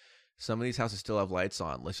like, some of these houses still have lights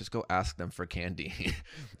on. Let's just go ask them for candy.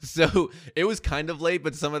 So it was kind of late,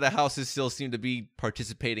 but some of the houses still seemed to be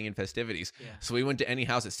participating in festivities. Yeah. So we went to any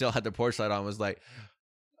house that still had their porch light on and was like,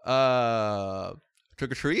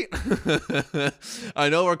 trick or treat? I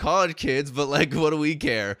know we're college kids, but like, what do we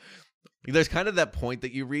care? There's kind of that point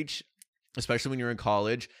that you reach, especially when you're in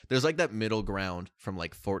college. There's like that middle ground from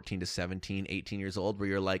like 14 to 17, 18 years old where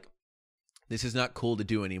you're like, this is not cool to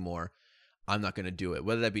do anymore. I'm not going to do it,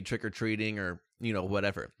 whether that be trick-or-treating or, you know,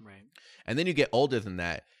 whatever. Right. And then you get older than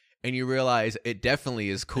that, and you realize it definitely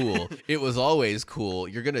is cool. It was always cool.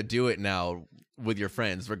 You're going to do it now with your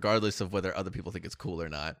friends, regardless of whether other people think it's cool or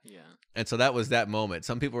not. Yeah. And so that was that moment.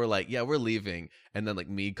 Some people were like, yeah, we're leaving. And then like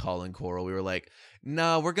me, Colin, Coral, we were like,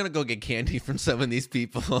 no, we're going to go get candy from some of these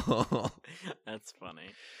people. That's funny.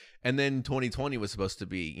 And then 2020 was supposed to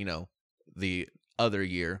be, you know, the other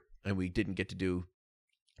year, and we didn't get to do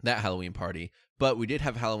that Halloween party, but we did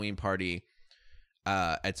have a Halloween party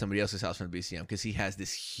at somebody else's house from the BCM because he has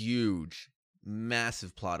this huge,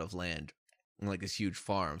 massive plot of land, like this huge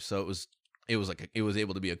farm. So it was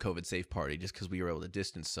able to be a COVID safe party just because we were able to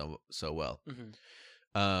distance so well.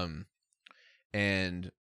 Mm-hmm.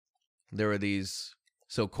 And there were these.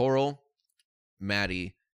 So Coral,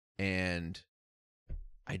 Maddie, and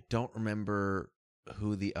I don't remember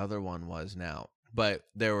who the other one was now. But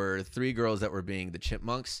there were 3 girls that were being the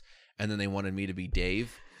Chipmunks, and then they wanted me to be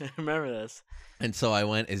Dave. I remember this. And so I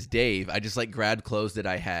went as Dave. I just like grabbed clothes that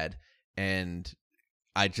I had, and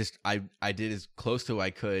I did as close to I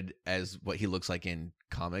could as what he looks like in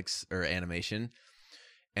comics or animation.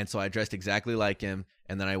 And so I dressed exactly like him,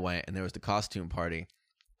 and then I went, and there was the costume party,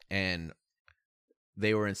 and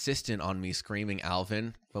they were insistent on me screaming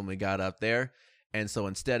Alvin when we got up there. And so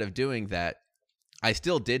instead of doing that, I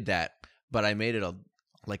still did that. But I made it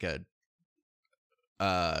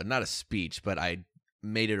not a speech, but I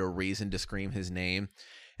made it a reason to scream his name.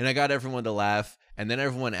 And I got everyone to laugh. And then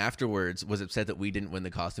everyone afterwards was upset that we didn't win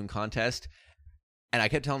the costume contest. And I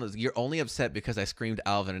kept telling us, you're only upset because I screamed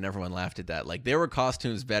Alvin and everyone laughed at that. Like, there were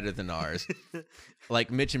costumes better than ours. Like,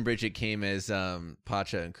 Mitch and Bridget came as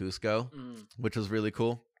Pacha and Cusco, which was really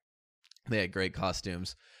cool. They had great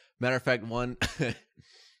costumes. Matter of fact, one...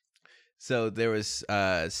 so there was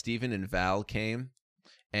Steven and Val came,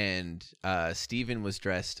 and Steven was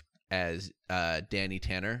dressed as Danny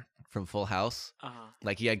Tanner from Full House.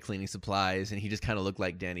 Like, he had cleaning supplies, and he just kind of looked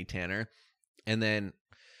like Danny Tanner. And then...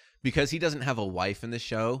 because he doesn't have a wife in the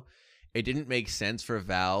show, it didn't make sense for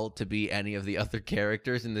Val to be any of the other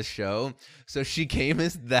characters in the show. So she came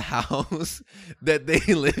as the house that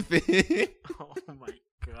they live in. Oh my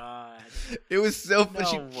god! It was so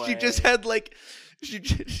funny. She just had like she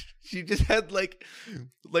just had like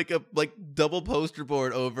double poster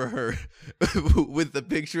board over her with the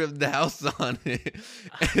picture of the house on it,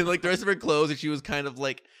 and like the rest of her clothes, and she was kind of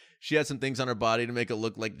like. She had some things on her body to make it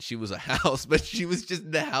look like she was a house, but she was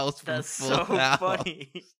just the house from That's Full so House.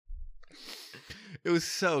 funny. It was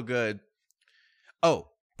so good. Oh,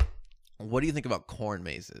 what do you think about corn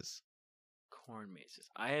mazes? Corn mazes.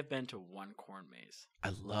 I have been to one corn maze.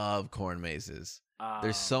 I love corn mazes.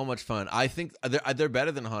 They're so much fun. I think they're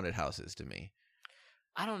better than haunted houses to me.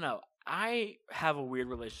 I don't know. I have a weird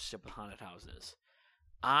relationship with haunted houses.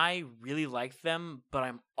 I really like them, but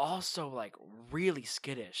I'm also like really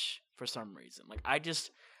skittish for some reason. Like I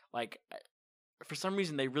just like for some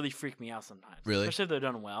reason they really freak me out sometimes. Really? Especially if they're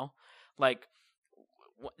done well. Like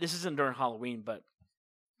this isn't during Halloween, but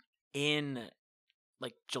in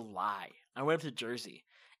like July, I went up to Jersey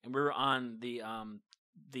and we were on the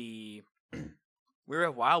we were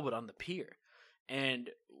at Wildwood on the pier. And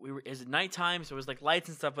it was nighttime, so it was like lights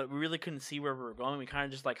and stuff, but we really couldn't see where we were going. We kind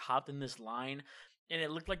of just like hopped in this line. And it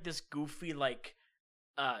looked like this goofy, like,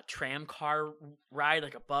 tram car ride,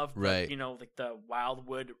 like, above, right. Like the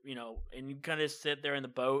Wildwood, and you kind of sit there in the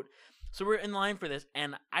boat. So we're in line for this,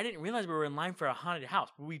 and I didn't realize we were in line for a haunted house.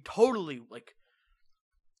 But we totally, like,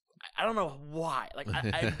 I don't know why. Like,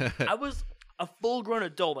 I was a full-grown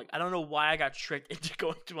adult. Like, I don't know why I got tricked into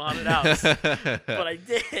going to a haunted house. But I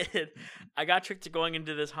did. I got tricked to going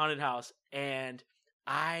into this haunted house, and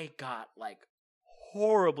I got, like,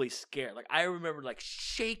 horribly scared. Like I remember like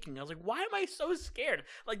shaking. I was like, why am I so scared?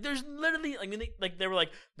 Like there's literally they were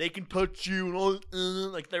like they can touch you and all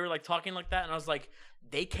like they were like talking like that, and I was like,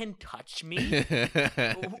 they can touch me?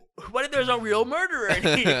 What if there's a real murderer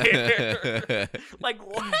in here? Like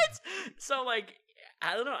what? So like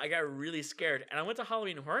I don't know. I got really scared, and I went to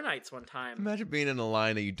Halloween Horror Nights one time. Imagine being in a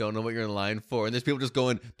line and you don't know what you're in line for, and there's people just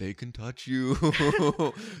going, "They can touch you,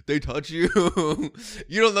 they touch you."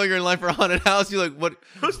 You don't know you're in line for a haunted house. You're like, "What?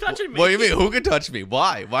 Who's touching me? What do you mean? Who can touch me?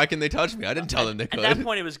 Why? Why can they touch me? I didn't tell them they could." At that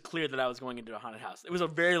point, it was clear that I was going into a haunted house. It was a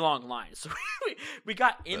very long line, so we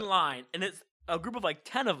got in line, and it's a group of like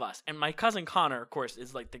 10 of us, and my cousin Connor, of course,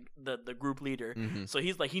 is like the group leader. Mm-hmm. So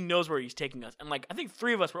he's like he knows where he's taking us, and like I think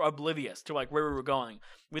 3 of us were oblivious to like where we were going.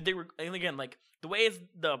 And again, like the way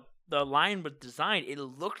the line was designed, it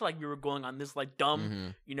looked like we were going on this like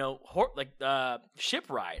dumb, ship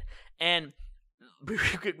ride, and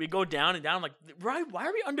we go down and down. Like, why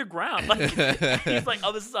are we underground? Like he's like,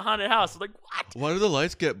 oh, this is a haunted house. I'm like, what? Why do the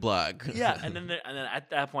lights get black? Yeah, and then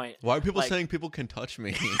at that point, why are people saying people can touch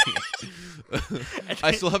me?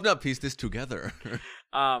 I still have not pieced this together.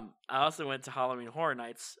 I also went to Halloween Horror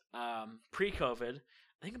Nights pre-COVID.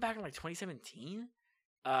 I think back in like 2017.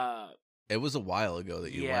 It was a while ago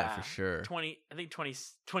that you went for sure.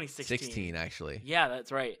 2016. 16 actually. Yeah,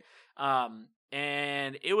 that's right.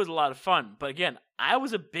 And it was a lot of fun. But again, I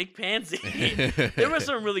was a big pansy. There were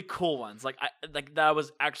some really cool ones, like that I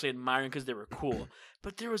was actually admiring because they were cool.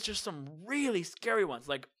 But there was just some really scary ones.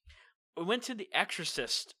 Like we went to the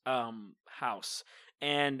Exorcist house,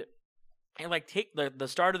 and like take the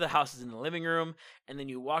start of the house is in the living room, and then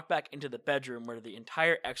you walk back into the bedroom where the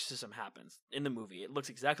entire exorcism happens in the movie. It looks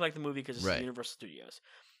exactly like the movie because it's right. Universal Studios.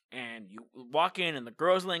 And you walk in, and the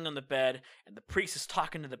girl's laying on the bed, and the priest is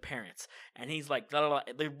talking to the parents. And he's like, blah, blah,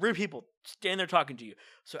 blah. The real people stand there talking to you.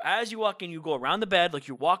 So as you walk in, you go around the bed, like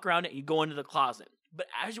you walk around it, and you go into the closet. But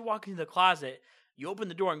as you walk into the closet, you open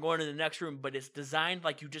the door and go into the next room, but it's designed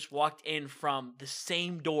like you just walked in from the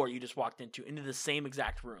same door you just walked into the same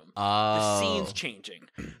exact room. Oh. The scene's changing.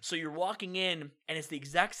 So you're walking in, and it's the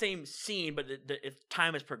exact same scene, but the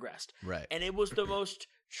time has progressed. Right. And it was the most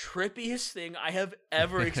trippiest thing I have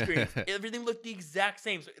ever experienced. Everything looked the exact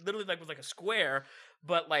same. So it literally was like a square,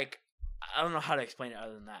 but like I don't know how to explain it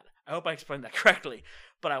other than that. I hope I explained that correctly.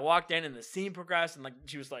 But I walked in, and the scene progressed, and like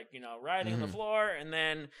she was like, riding on the floor, and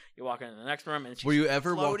then you walk into the next room, and she's Were you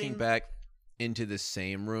ever floating. walking back into the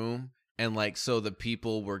same room, and like so the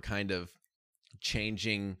people were kind of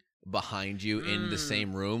changing behind you in the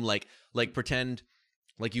same room. Like pretend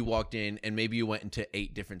like you walked in and maybe you went into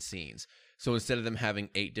 8 different scenes. So instead of them having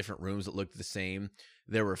 8 different rooms that looked the same,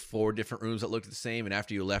 there were 4 different rooms that looked the same. And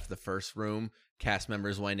after you left the first room, cast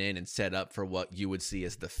members went in and set up for what you would see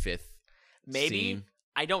as the 5th scene.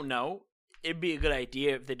 I don't know. It'd be a good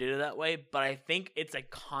idea if they did it that way, but I think it's a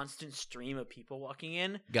constant stream of people walking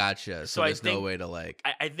in. Gotcha. So there's no way to like.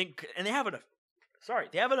 I think, and they have enough. Sorry,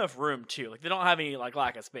 they have enough room too. Like they don't have any like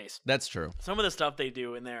lack of space. That's true. Some of the stuff they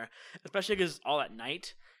do in there, especially because all at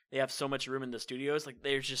night, they have so much room in the studios. Like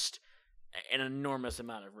there's just an enormous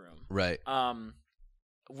amount of room. Right.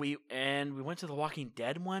 We went to the Walking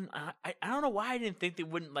Dead one. I don't know why I didn't think they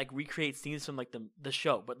wouldn't like recreate scenes from like the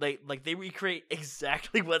show, but they recreate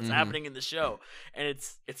exactly what's happening in the show, and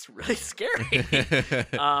it's really scary.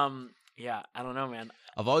 Yeah, I don't know, man.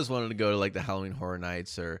 I've always wanted to go to like the Halloween Horror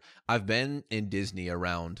Nights, or I've been in Disney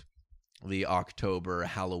around the October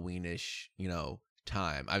Halloweenish,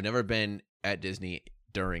 time. I've never been at Disney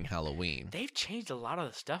during Halloween. They've changed a lot of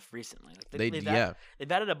the stuff recently. Like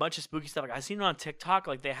they've added a bunch of spooky stuff. Like I've seen it on TikTok.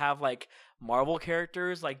 Like they have like Marvel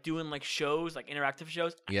characters like doing like shows, like interactive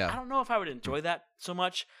shows. Yeah. I don't know if I would enjoy that so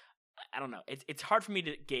much. I don't know. It's hard for me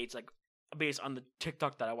to gauge like based on the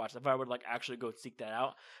TikTok that I watched if I would like actually go seek that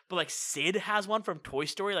out. But like Sid has one from Toy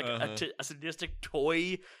Story, like a sadistic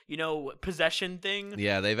toy, possession thing.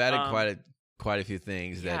 Yeah, they've added quite a few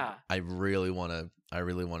things that I really want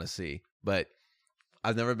to see. But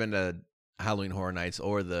I've never been to Halloween Horror Nights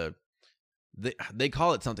or they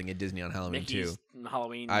call it something at Disney on Halloween Mickey's too.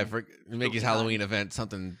 Halloween. Mickey's Halloween event,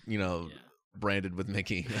 something branded with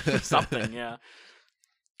Mickey. Something, yeah.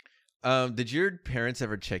 Did your parents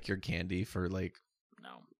ever check your candy for like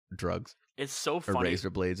drugs? It's so funny. Or razor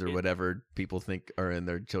blades or whatever people think are in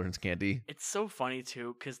their children's candy. It's so funny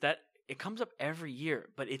too because it comes up every year,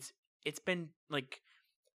 but it's been like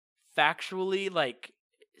factually like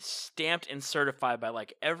stamped and certified by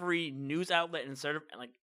like every news outlet and like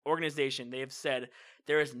organization. They have said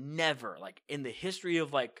there is never like in the history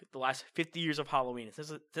of like the last 50 years of Halloween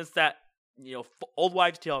since that old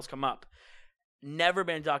wives' tale has come up, never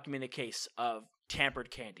been a documented case of tampered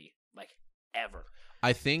candy like ever.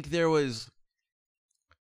 I think there was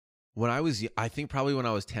probably when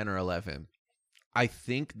I was 10 or 11. I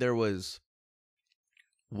think there was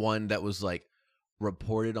one that was like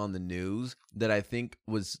reported on the news that I think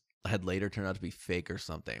had later turned out to be fake or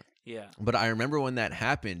something. Yeah. But I remember when that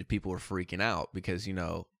happened, people were freaking out because,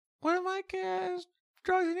 one of my kids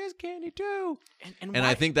drugs in his candy too. And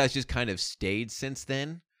I think that's just kind of stayed since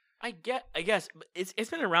then. I guess it's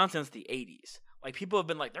been around since the 80s. Like people have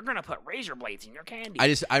been like, they're gonna put razor blades in your candy.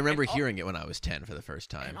 I remember hearing it when I was 10 for the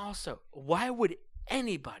first time. And also, why would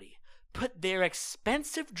anybody put their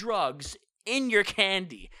expensive drugs in your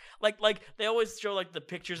candy? Like they always show like the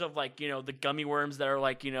pictures of like the gummy worms that are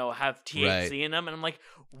like have THC in them, and I'm like,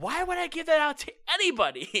 why would I give that out to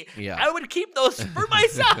anybody? Yeah, I would keep those for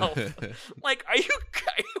myself. Like, are you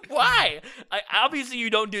why? Obviously you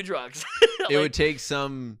don't do drugs. It would take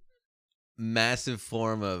some massive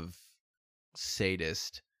form of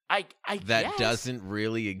sadist I that guess. Doesn't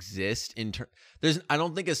really exist I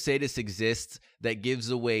don't think a sadist exists that gives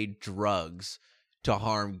away drugs to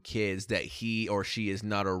harm kids that he or she is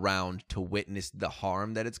not around to witness the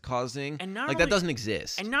harm that it's causing. And that doesn't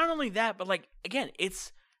exist. And not only that, but like again,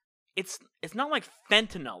 it's not like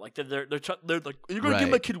fentanyl. Like they're like, you're gonna give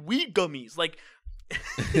my kid weed gummies. Like,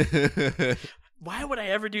 why would I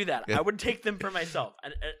ever do that? I would take them for myself.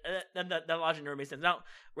 And that logic never makes sense. Now,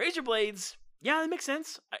 razor blades, yeah, that makes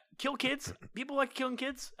sense. Kill kids. People like killing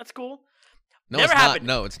kids. That's cool. No, never it's happened.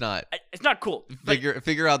 Not. No, it's not. It's not cool.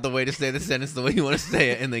 Figure out the way to say the sentence the way you want to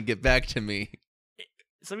say it, and then get back to me.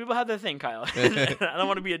 Some people have their thing, Kyle. I don't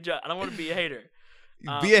want to be I don't want to be a hater.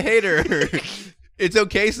 Be a hater. It's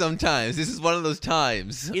okay sometimes. This is one of those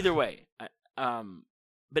times. Either way,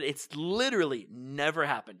 but it's literally never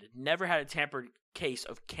happened. Never had a tampered case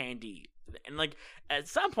of candy. And like at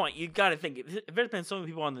some point, you got to think if there's been so many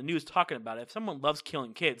people on the news talking about it. If someone loves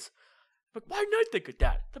killing kids, like why didn't I think of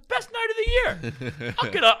that? The best night of the year. I'll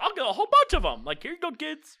get a whole bunch of them. Like here you go,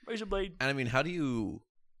 kids. Razor blade. And I mean, how do you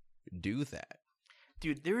do that,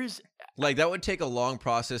 dude? There is like that would take a long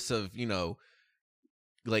process of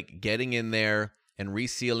like getting in there and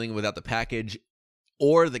resealing without the package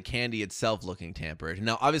or the candy itself looking tampered.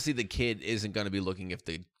 Now, obviously, the kid isn't going to be looking if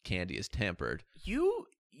the candy is tampered.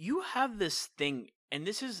 You have this thing, and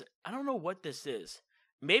this is, I don't know what this is.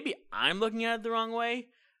 Maybe I'm looking at it the wrong way,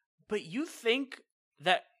 but you think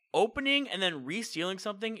that opening and then resealing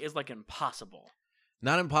something is like impossible.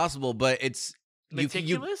 Not impossible, but it's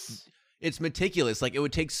meticulous. It's meticulous. Like it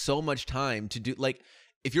would take so much time to do. Like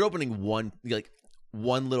if you're opening one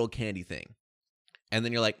little candy thing, and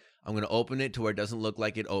then you're like, I'm going to open it to where it doesn't look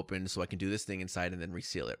like it opened so I can do this thing inside and then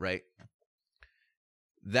reseal it, right?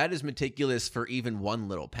 That is meticulous for even one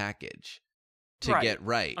little package to get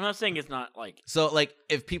right. I'm not saying it's not like... So, like,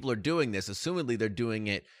 if people are doing this, assumedly they're doing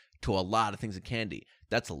it to a lot of things in candy.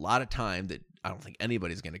 That's a lot of time that I don't think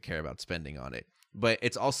anybody's going to care about spending on it. But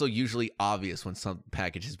it's also usually obvious when some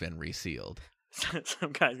package has been resealed.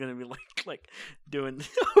 Some guy's gonna be like doing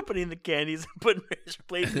opening the candies and putting razor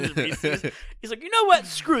blades in his Reese's. He's like, you know what?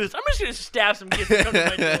 Screw this. I'm just gonna stab some kids that come to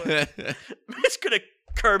my door. I'm just gonna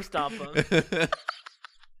curb stomp them.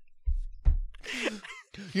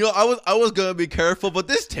 You know, I was gonna be careful, but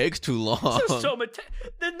this takes too long. This is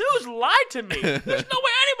the news lied to me. There's no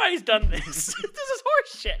way anybody's done this. This is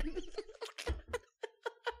horse shit.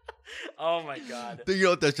 Oh my god. You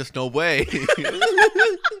know, there's just no way.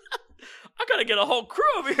 I gotta get a whole crew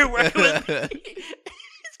over here working with me.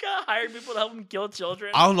 He's gotta hire people to help him kill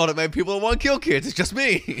children. I don't know that many people want to kill kids. It's just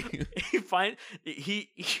me.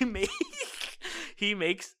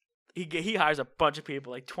 He hires a bunch of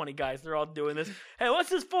people, like 20 guys. They're all doing this. Hey, what's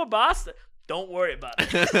this for, boss? Don't worry about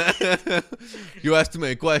it. You asked too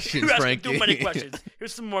many questions, Frankie. Too many questions.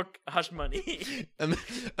 Here's some more hush money.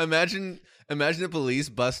 Imagine the police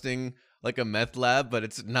busting like a meth lab, but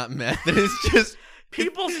it's not meth. It's just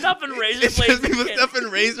people stuffing razor blades. Just people stuffing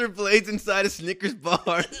razor blades inside a Snickers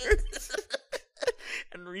bar.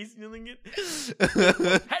 And resealing it.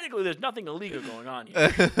 Technically, there's nothing illegal going on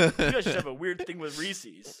here. You guys just have a weird thing with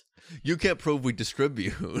Reese's. You can't prove we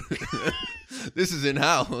distribute. This is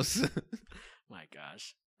in-house. My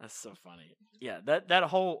gosh, that's so funny. Yeah, that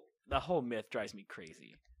whole myth drives me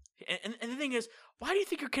crazy. And the thing is, why do you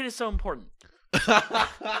think your kid is so important?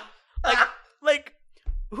 like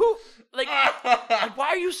who? Like, why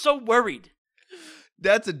are you so worried?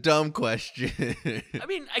 That's a dumb question. I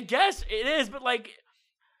mean, I guess it is, but like,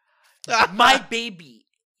 my baby.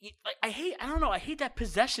 Like, I hate that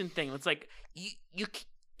possession thing. It's like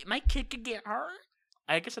my kid could get hurt.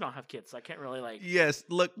 I guess I don't have kids, so I can't really like. Yes,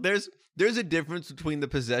 look, there's a difference between the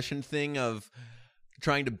possession thing of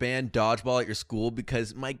trying to ban dodgeball at your school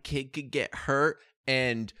because my kid could get hurt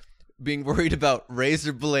and being worried about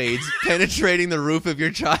razor blades penetrating the roof of your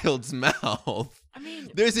child's mouth. I mean,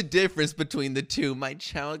 there's a difference between the two. My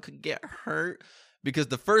child could get hurt because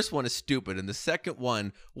the first one is stupid, and the second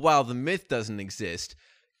one, while the myth doesn't exist,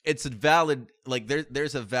 it's a valid, like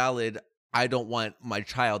there's a valid, I don't want my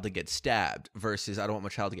child to get stabbed versus I don't want my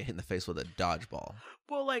child to get hit in the face with a dodgeball.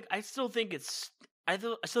 Well, like I still think it's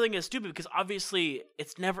stupid because obviously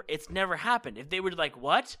it's never happened. If they were like,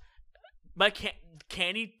 what? My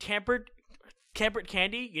candy tampered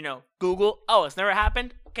candy, you know, Google, oh, it's never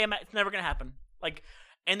happened. Okay, it's never gonna happen. Like,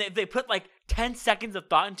 and if they put like 10 seconds of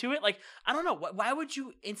thought into it, like, I don't know, why would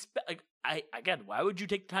you inspect? Like, why would you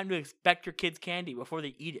take the time to inspect your kid's candy before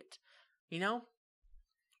they eat it? You know,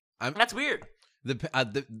 that's weird.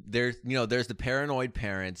 There's the paranoid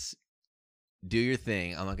parents. Do your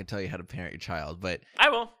thing. I'm not gonna tell you how to parent your child, but I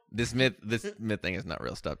will. This myth thing is not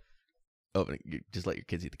real stuff. Just let your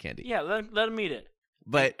kids eat the candy. Yeah, let them eat it.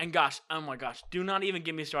 But and gosh, oh my gosh, do not even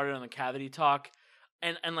get me started on the cavity talk,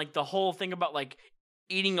 and like the whole thing about like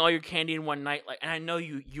eating all your candy in one night. Like, and I know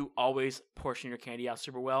you always portion your candy out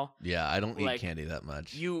super well. Yeah, I don't eat candy that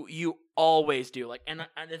much. You always do. Like, and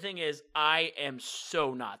the thing is, I am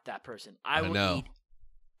so not that person. I will eat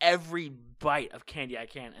every bite of candy I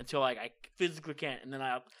can until like I physically can't, and then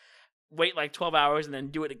I'll wait like 12 hours and then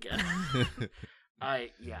do it again.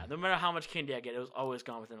 No matter how much candy I get, it was always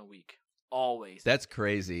gone within a week. Always. That's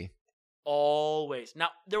crazy. Always. Now,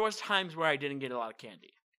 there was times where I didn't get a lot of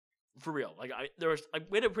candy. For real. Like,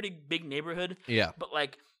 we had a pretty big neighborhood. Yeah. But,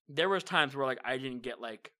 like, there was times where, like, I didn't get,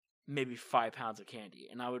 like, maybe 5 pounds of candy.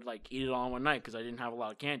 And I would, like, eat it all in one night because I didn't have a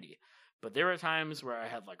lot of candy. But there were times where I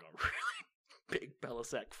had, like, a really big Bella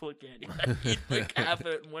sack full of candy. I'd eat, like, half of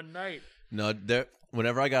it in one night. No,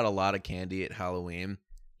 whenever I got a lot of candy at Halloween,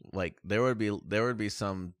 like, there would be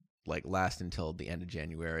some like last until the end of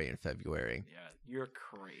January and February. Yeah, you're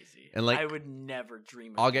crazy. And like, I would never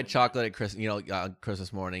dream of I'll get chocolate at Christmas,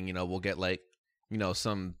 Christmas morning, we'll get like,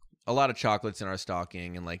 a lot of chocolates in our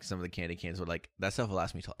stocking, and like some of the candy cans would like, that stuff will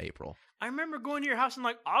last me till April. I remember going to your house in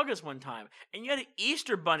like August one time, and you had an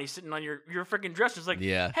Easter bunny sitting on your freaking dresser. It's like,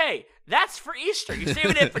 yeah, hey, that's for Easter. You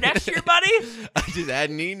saving it for next year, buddy? I just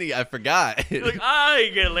hadn't eaten it. I forgot. You're like,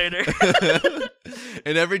 you get it later.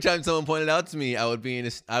 And every time someone pointed out to me, I would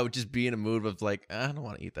just be in a mood of like, I don't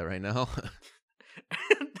want to eat that right now.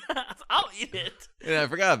 I'll eat it. And I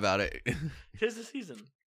forgot about it. 'Tis the season.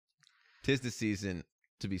 'Tis the season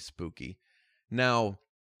to be spooky. Now,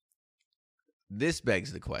 this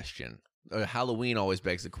begs the question. Halloween always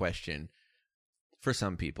begs the question for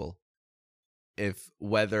some people if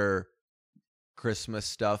whether Christmas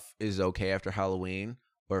stuff is okay after Halloween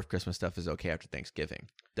or if Christmas stuff is okay after Thanksgiving.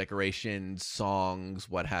 Decorations, songs,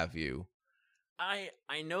 what have you. I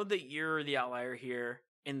know that you're the outlier here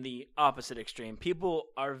in the opposite extreme. People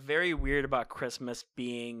are very weird about Christmas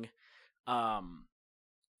being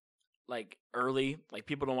like early. Like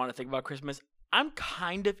people don't want to think about Christmas. I'm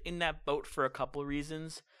kind of in that boat for a couple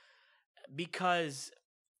reasons because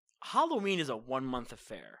Halloween is a 1 month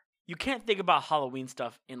affair. You can't think about Halloween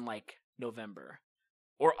stuff in like November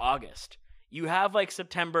or August. You have like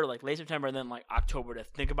September, like late September, and then like October to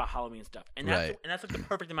think about Halloween stuff, and that's like the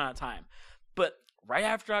perfect amount of time. But right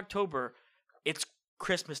after October, it's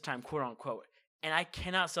Christmas time, quote unquote, and I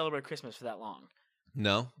cannot celebrate Christmas for that long.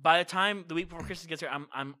 No. By the time the week before Christmas gets here,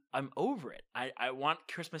 I'm over it. I want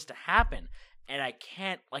Christmas to happen, and I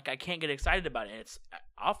can't get excited about it. It's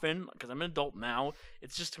often because I'm an adult now.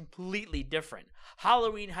 It's just completely different.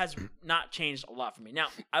 Halloween has not changed a lot for me. Now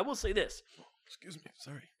I will say this. Excuse me.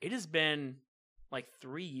 Sorry. It has been like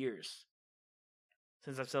 3 years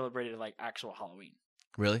since I've celebrated like actual Halloween.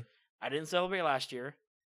 Really? I didn't celebrate last year,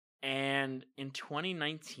 and in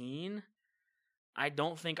 2019, I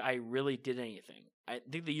don't think I really did anything. I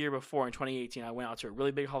think the year before, in 2018, I went out to a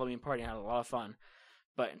really big Halloween party and had a lot of fun.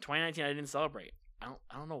 But in 2019, I didn't celebrate. I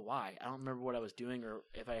don't know why. I don't remember what I was doing or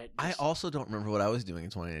if I had. I also don't remember what I was doing in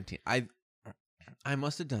 2019. I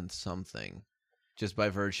must have done something, just by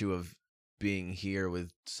virtue of being here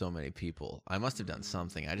with so many people. I must have done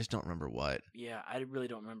something. I just don't remember what. Yeah, I really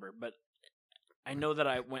don't remember. But I know that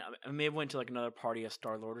I may have went to like another party, a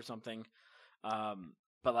Star-Lord or something.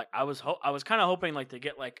 But like I was kind of hoping like to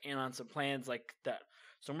get like in on some plans like that.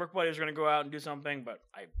 Some work buddies are gonna go out and do something, but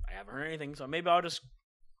I haven't heard anything. So maybe I'll just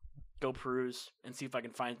go peruse and see if I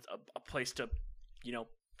can find a place to,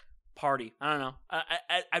 party. I don't know.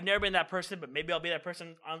 I've never been that person, but maybe I'll be that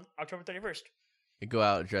person on October 31st. You go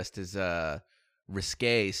out dressed as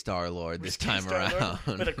risque Star-Lord this time around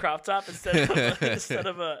with a crop top instead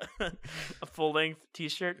of a full length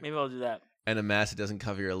T-shirt. Maybe I'll do that. And a mask that doesn't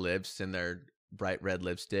cover your lips, and their bright red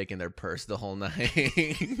lipstick, and their purse the whole night.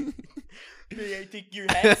 I think your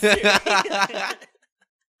head's serious.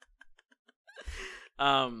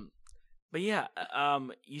 But yeah,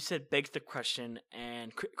 you said begs the question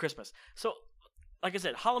and Christmas. So, like I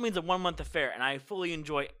said, Halloween's a 1 month affair, and I fully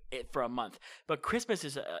enjoy it for a month. But Christmas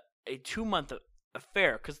is a 2 month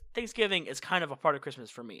affair because Thanksgiving is kind of a part of Christmas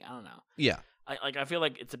for me. I don't know. Yeah. I feel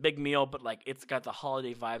like it's a big meal, but like it's got the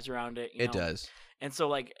holiday vibes around it. It does. And so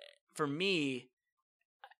like for me,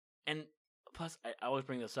 and plus I always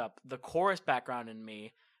bring this up, the chorus background in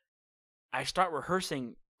me, I start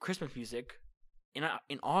rehearsing Christmas music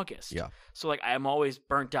in August. Yeah. So like I'm always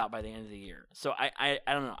burnt out by the end of the year. So I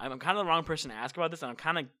don't know. I'm kind of the wrong person to ask about this, and I'm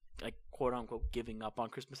kind of like quote unquote giving up on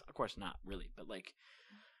Christmas. Of course not really, but like,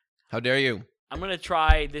 how dare you? I'm gonna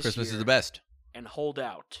try this. Christmas year is the best. And hold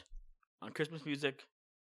out on Christmas music,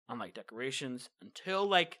 on like decorations until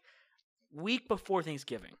like week before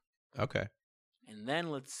Thanksgiving. Okay. And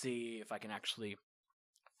then let's see if I can actually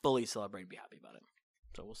fully celebrate and be happy about it.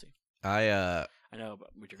 So we'll see. I know, but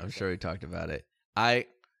I'm sure we talked about it.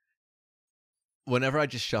 Whenever I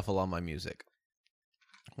just shuffle all my music,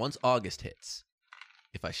 once August hits,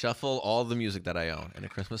 if I shuffle all the music that I own and a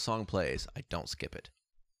Christmas song plays, I don't skip it.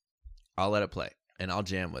 I'll let it play and I'll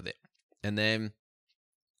jam with it. And then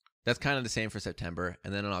that's kind of the same for September.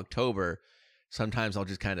 And then in October, sometimes I'll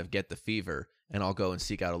just kind of get the fever and I'll go and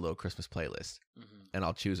seek out a little Christmas playlist and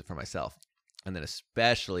I'll choose it for myself. And then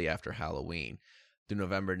especially after Halloween, through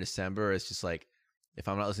November and December, it's just like, if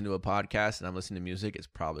I'm not listening to a podcast and I'm listening to music, it's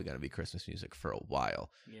probably going to be Christmas music for a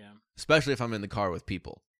while. Yeah. Especially if I'm in the car with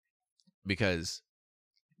people, because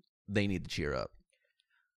they need to cheer up.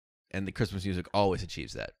 And the Christmas music always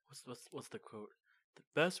achieves that. What's the quote? The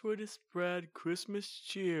best way to spread Christmas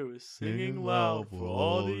cheer is singing loud for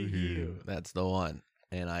all to hear. That's the one.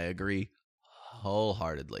 And I agree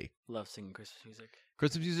wholeheartedly. Love singing Christmas music.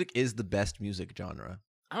 Christmas music is the best music genre.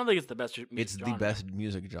 I don't think it's the best music genre. It's the best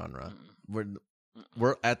music genre.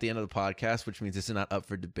 We're at the end of the podcast, which means this is not up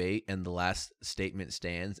for debate, and the last statement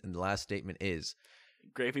stands, and the last statement is...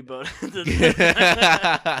 Gravy boat.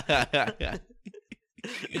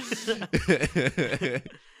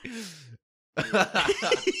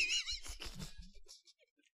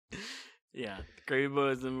 Yeah, Gravy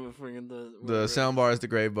boat is the sound bar is the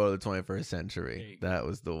Gravy boat of the 21st century. That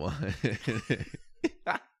was the one.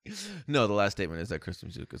 No, the last statement is that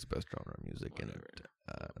Christmas music is the best genre of music, and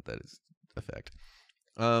that is a fact.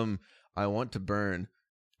 I want to burn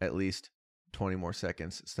at least 20 more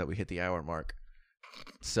seconds so that we hit the hour mark.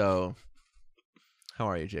 So, how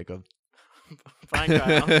are you, Jacob? Fine,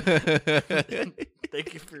 Kyle.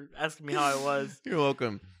 Thank you for asking me how I was. You're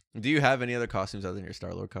welcome. Do you have any other costumes other than your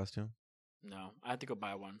Star-Lord costume? No, I have to go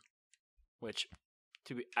buy one. Which,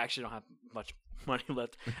 I actually don't have much money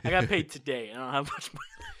left. I got paid today, and I don't have much money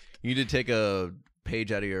left. You need to take a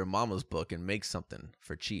page out of your mama's book and make something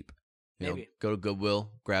for cheap. Maybe. Go to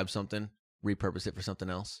Goodwill, grab something, repurpose it for something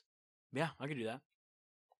else. Yeah, I could do that.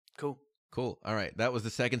 Cool. All right. That was the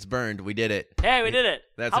seconds burned. We did it. Hey, we did it.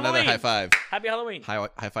 That's Halloween. Another high five. Happy Halloween. High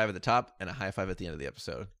five at the top and a high five at the end of the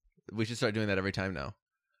episode. We should start doing that every time now.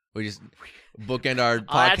 We just bookend our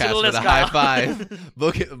podcast with a high five.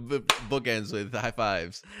 Bookends with high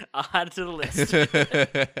fives. I'll add it to the list.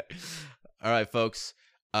 All right, folks.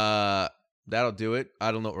 That'll do it.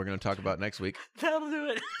 I don't know what we're going to talk about next week. That'll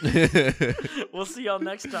do it. We'll see y'all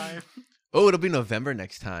next time. Oh, it'll be November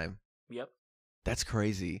next time. Yep. That's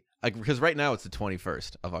crazy. Because right now it's the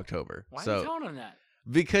 21st of October. Why are you telling them that?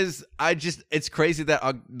 Because it's crazy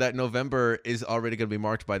that November is already going to be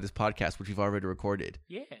marked by this podcast, which we've already recorded.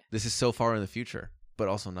 Yeah. This is so far in the future, but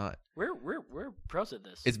also not. We're pros at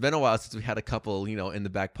this. It's been a while since we had a couple, in the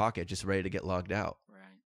back pocket, just ready to get logged out. Right.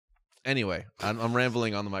 Anyway, I'm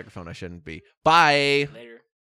rambling on the microphone. I shouldn't be. Bye. Later.